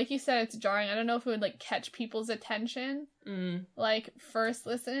you said, it's jarring. I don't know if it would like catch people's attention. Like first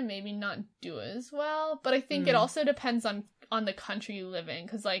listen and maybe not do as well, but I think it also depends on the country you live in,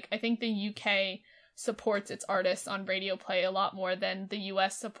 because like I think the UK supports its artists on radio play a lot more than the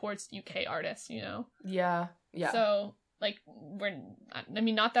US supports UK artists, you know? Yeah. So like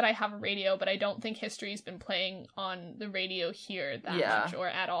not that I have a radio, but I don't think History's been playing on the radio here that much or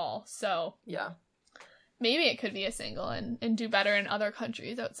at all. So yeah, maybe it could be a single and do better in other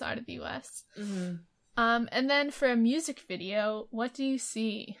countries outside of the US. And then for a music video, what do you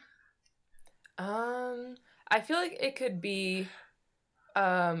see? I feel like it could be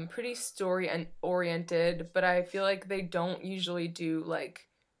pretty story and oriented, but I feel like they don't usually do like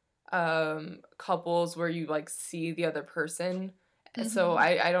couples where you like see the other person. So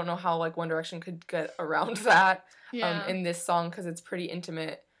I don't know how like One Direction could get around that in this song, because it's pretty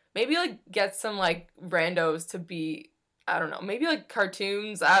intimate. Maybe like get some like randos to be, I don't know, maybe like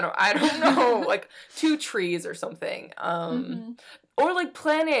cartoons, I don't know, like 2 trees or something. Or like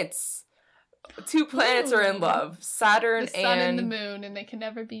planets. 2 planets are in love, Saturn the sun and the moon, and they can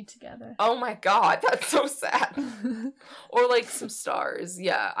never be together. Oh my god, that's so sad. Or like some stars.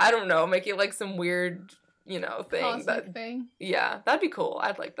 Yeah, I don't know, make it like some weird, you know, thing. Thing. Yeah, that'd be cool.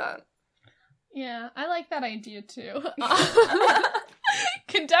 I'd like that. Yeah, I like that idea too.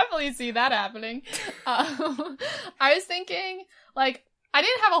 Can definitely see that happening. I was thinking, like, I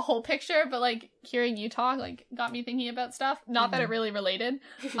didn't have a whole picture, but like hearing you talk like got me thinking about stuff. Not that it really related.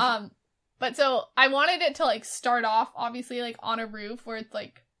 But so I wanted it to like start off obviously like on a roof where it's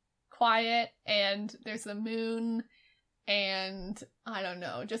like quiet and there's the moon and I don't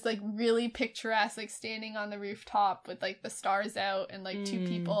know, just like really picturesque, like standing on the rooftop with like the stars out and like 2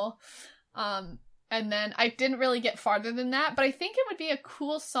 people. And then I didn't really get farther than that, but I think it would be a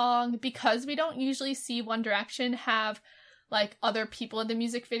cool song because we don't usually see One Direction have like other people in the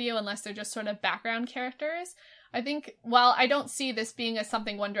music video unless they're just sort of background characters. I think, while I don't see this being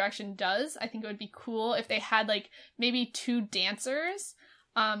something One Direction does, I think it would be cool if they had, like, maybe 2 dancers,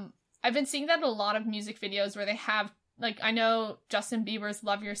 I've been seeing that in a lot of music videos where they have, like, I know Justin Bieber's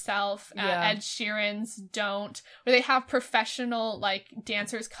Love Yourself, Ed Sheeran's Don't, where they have professional, like,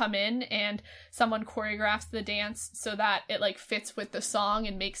 dancers come in and someone choreographs the dance so that it, like, fits with the song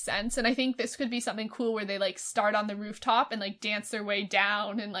and makes sense. And I think this could be something cool where they, like, start on the rooftop and, like, dance their way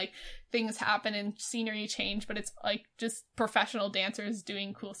down and, like, things happen and scenery change, but it's, like, just professional dancers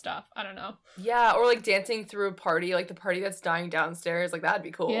doing cool stuff. I don't know. Yeah, or, like, dancing through a party, like the party that's dying downstairs. Like, that'd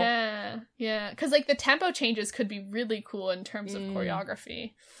be cool. Yeah. Because, like, the tempo changes could be really cool in terms of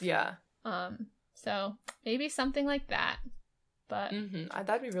choreography. Yeah. So maybe something like that. But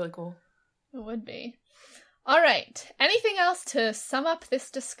that'd be really cool. It would be. All right. Anything else to sum up this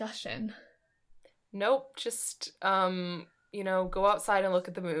discussion? Nope. Just, go outside and look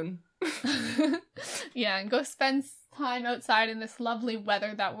at the moon. Yeah, and go spend time outside in this lovely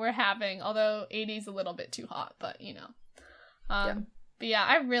weather that we're having, although 80's a little bit too hot, but But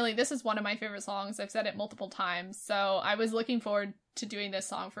yeah, this is one of my favorite songs. I've said it multiple times, so I was looking forward to doing this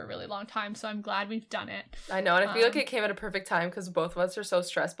song for a really long time, so I'm glad we've done it. I know, and I feel like it came at a perfect time because both of us are so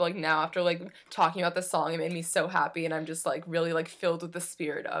stressed, but, like, now after, like, talking about this song, it made me so happy, and I'm just, like, really, like, filled with the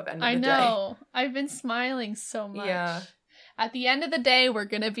spirit of end of the day. I know. I've been smiling so much. Yeah. At the end of the day, we're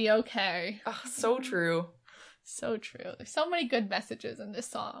gonna be okay. Oh, so true. So true. There's so many good messages in this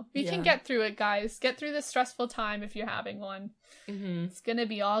song. We can get through it, guys. Get through this stressful time if you're having one. It's gonna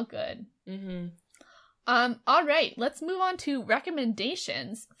be all good. All right, let's move on to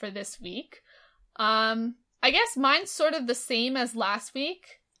recommendations for this week. I guess mine's sort of the same as last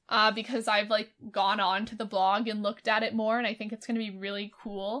week, because I've, like, gone on to the blog and looked at it more, and I think it's gonna be really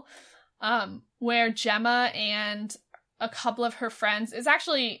cool. Where Gemma and a couple of her friends, is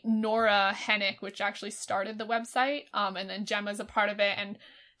actually Nora Hennick, which actually started the website, and then Gemma's a part of it, and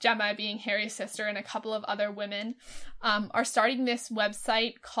Gemma being Harry's sister and a couple of other women, are starting this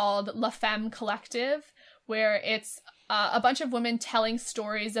website called La Femme Collective, where it's a bunch of women telling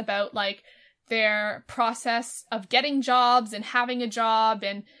stories about, like, their process of getting jobs and having a job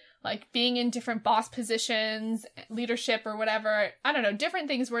and, like, being in different boss positions, leadership or whatever. I don't know, different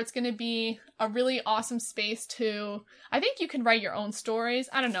things where it's going to be a really awesome space to, I think you can write your own stories.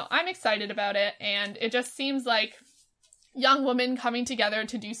 I don't know. I'm excited about it. And it just seems like young women coming together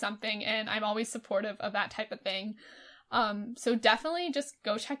to do something. And I'm always supportive of that type of thing. So definitely just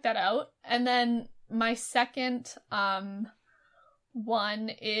go check that out. And then my second, one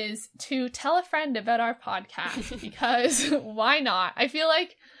is to tell a friend about our podcast because why not? I feel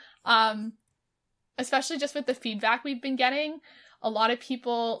like, especially just with the feedback we've been getting, a lot of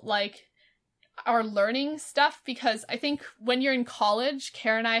people, like, are learning stuff because I think when you're in college,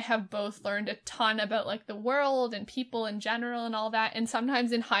 Kara and I have both learned a ton about, like, the world and people in general and all that. And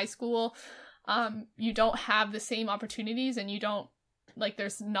sometimes in high school, you don't have the same opportunities and you don't, like,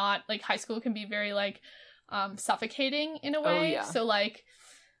 there's not, like, high school can be very, like, suffocating in a way. Oh, yeah. So, like,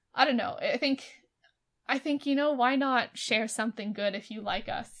 I don't know. I think, why not share something good if you like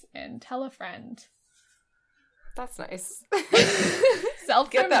us and tell a friend. That's nice. Self-promotion.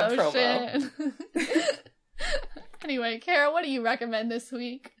 Get that promo. Anyway, Kara, what do you recommend this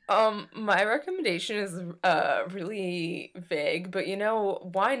week? My recommendation is really vague, but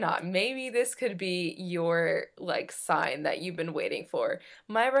why not? Maybe this could be your, like, sign that you've been waiting for.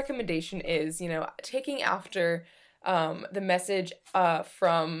 My recommendation is, taking after the message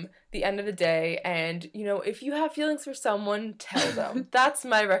from the end of the day, and if you have feelings for someone, tell them. That's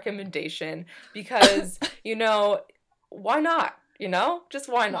my recommendation, because why not? Just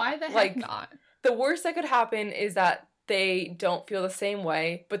why not? Why the heck not? The worst that could happen is that they don't feel the same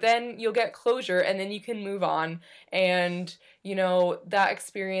way, but then you'll get closure and then you can move on, and that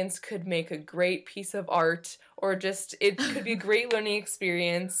experience could make a great piece of art, or just it could be a great learning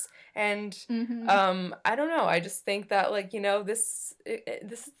experience. And I don't know, I just think that, like, this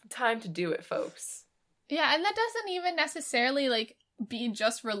is the time to do it, folks. Yeah, and that doesn't even necessarily, like, be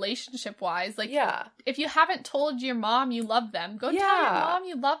just relationship wise. Like, yeah, if you haven't told your mom you love them, go tell your mom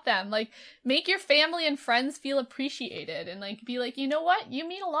you love them. Like, make your family and friends feel appreciated, and, like, be like, you know what, you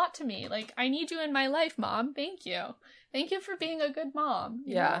mean a lot to me, like, I need you in my life, Mom. Thank you for being a good mom.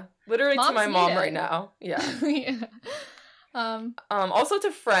 Yeah, literally to my mom right now. Yeah. Yeah. Also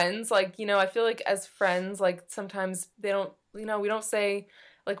to friends, like, I feel like as friends, like, sometimes they don't, we don't say,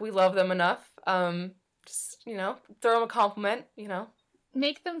 like, we love them enough. Just, throw them a compliment,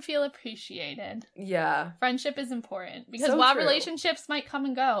 Make them feel appreciated. Yeah. Friendship is important, because while relationships might come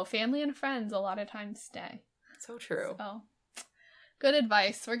and go, family and friends a lot of times stay. So true. So, good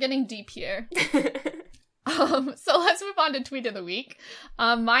advice. We're getting deep here. So let's move on to Tweet of the Week.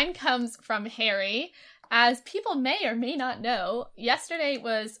 Mine comes from Harry. as people may or may not know, today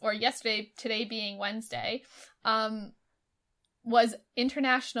being Wednesday, was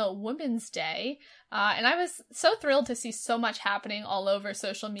International Women's Day. And I was so thrilled to see so much happening all over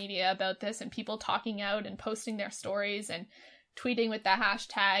social media about this, and people talking out and posting their stories and tweeting with the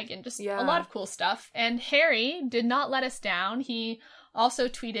hashtag and just a lot of cool stuff. And Harry did not let us down. He also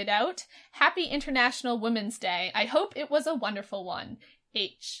tweeted out, "Happy International Women's Day. I hope it was a wonderful one.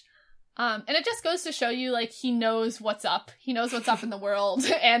 H." And it just goes to show you, like, he knows what's up. He knows what's up in the world.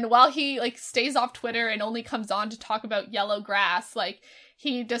 And while he, like, stays off Twitter and only comes on to talk about yellow grass, like,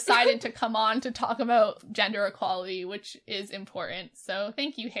 he decided to come on to talk about gender equality, which is important. So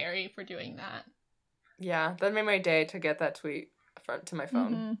thank you, Harry, for doing that. Yeah, that made my day to get that tweet to my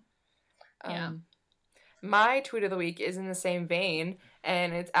phone. Yeah. My tweet of the week is in the same vein,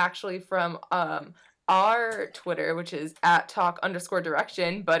 and it's actually from our Twitter, which is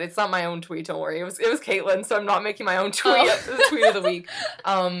 @talk_direction, but it's not my own tweet, don't worry. It was Caitlin, so I'm not making my own tweet the tweet of the week.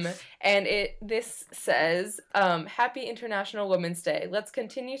 And this says, "Happy International Women's Day. Let's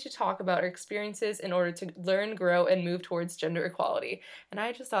continue to talk about our experiences in order to learn, grow, and move towards gender equality." And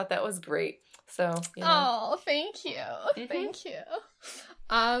I just thought that was great. So, Oh, thank you. Mm-hmm. Thank you.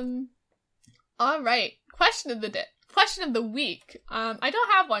 All right. Question of the week. I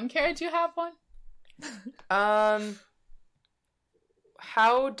don't have one. Kara, do you have one?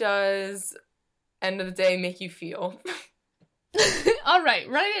 How does end of the day make you feel? All right,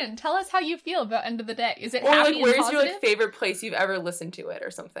 write in. Tell us how you feel about end of the day. Is it or happy like, and where's positive? your like favorite place you've ever listened to it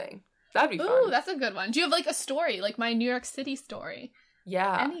or something? That'd be fun. Ooh, that's a good one. Do you have like a story, like my New York City story?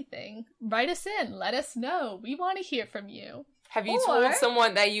 Yeah. Anything. Write us in. Let us know. We want to hear from you. Have you told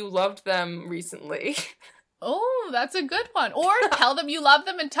someone that you loved them recently? Oh, that's a good one. Or tell them you love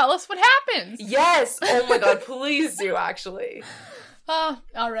them and tell us what happens. Yes. Oh my god, please do, actually. Oh,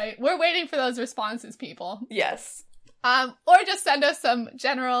 all right. We're waiting for those responses, people. Yes. Or just send us some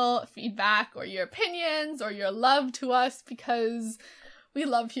general feedback or your opinions or your love to us, because we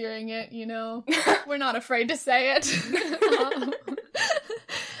love hearing it, you know. We're not afraid to say it.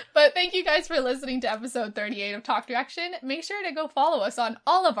 But thank you guys for listening to episode 38 of Talk Direction. Make sure to go follow us on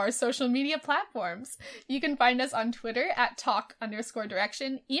all of our social media platforms. You can find us on Twitter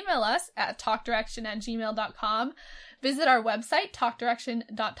 @talk_direction, email us at talkdirection@gmail.com, visit our website,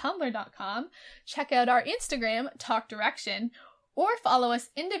 talkdirection.tumblr.com, check out our Instagram, talkdirection, or follow us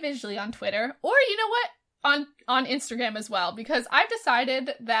individually on Twitter, or you know what, on Instagram as well, because I've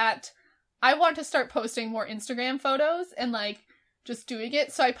decided that I want to start posting more Instagram photos and like just doing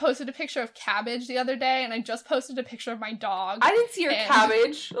it. So I posted a picture of cabbage the other day, and I just posted a picture of my dog. I didn't see your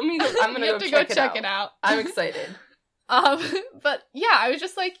cabbage. I'm gonna go check it out. I'm excited. But yeah, I was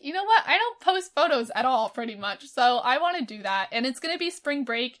just like, you know what? I don't post photos at all, pretty much. So I want to do that. And it's going to be spring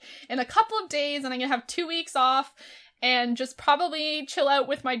break in a couple of days, and I'm going to have 2 weeks off and just probably chill out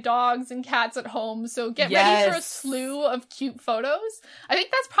with my dogs and cats at home. So get ready for a slew of cute photos. I think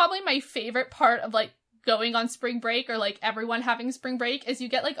that's probably my favorite part of like going on spring break, or like everyone having spring break, is you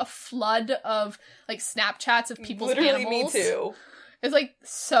get like a flood of like Snapchats of people's animals. Me too. It's like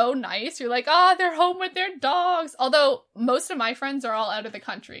so nice. You're like, oh, they're home with their dogs. Although most of my friends are all out of the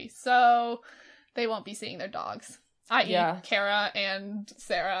country, so they won't be seeing their dogs. I.e. Kara and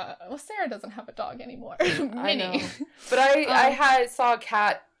Sarah. Well, Sarah doesn't have a dog anymore. Minnie. I know. But I saw a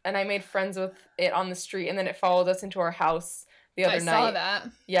cat and I made friends with it on the street, and then it followed us into our house the other night. I saw that.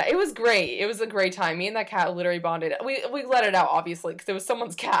 Yeah, it was great. It was a great time. Me and that cat literally bonded. We let it out, obviously, because it was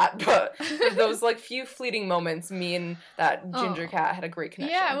someone's cat, but for those, like, few fleeting moments, me and that Ginger cat had a great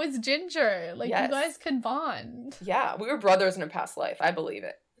connection. Yeah, it was Ginger. Like, you guys could bond. Yeah, we were brothers in a past life. I believe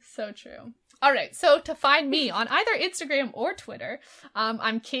it. So true. All right, so to find me on either Instagram or Twitter,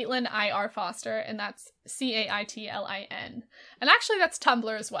 I'm Caitlin IR Foster, and that's CAITLIN. And actually, that's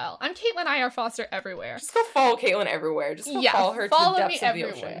Tumblr as well. I'm Caitlin IR Foster everywhere. Just go follow Caitlin everywhere. Just go follow her to the depths of the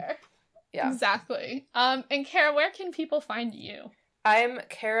ocean. Yeah, exactly. And Kara, where can people find you? I'm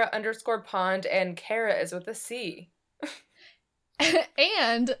Kara_Pond, and Kara is with a C.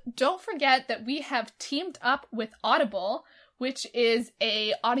 And don't forget that we have teamed up with Audible, which is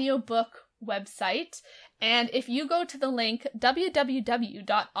a audiobook website. And if you go to the link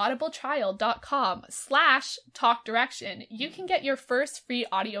www.audibletrial.com/talkdirection, you can get your first free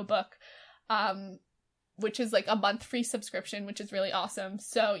audiobook which is like a month free subscription, which is really awesome.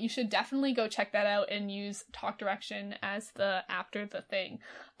 So you should definitely go check that out and use Talk Direction as the after the thing.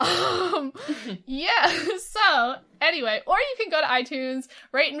 Yeah, so anyway, or you can go to iTunes,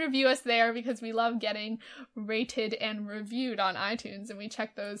 rate and review us there, because we love getting rated and reviewed on iTunes, and we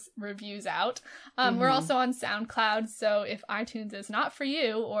check those reviews out. We're also on SoundCloud, so if iTunes is not for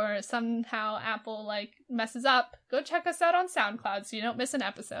you, or somehow Apple like messes up, go check us out on SoundCloud so you don't miss an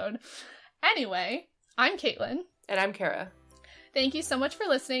episode. Anyway, I'm Caitlin. And I'm Kara. Thank you so much for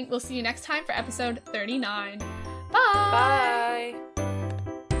listening. We'll see you next time for episode 39. Bye! Bye!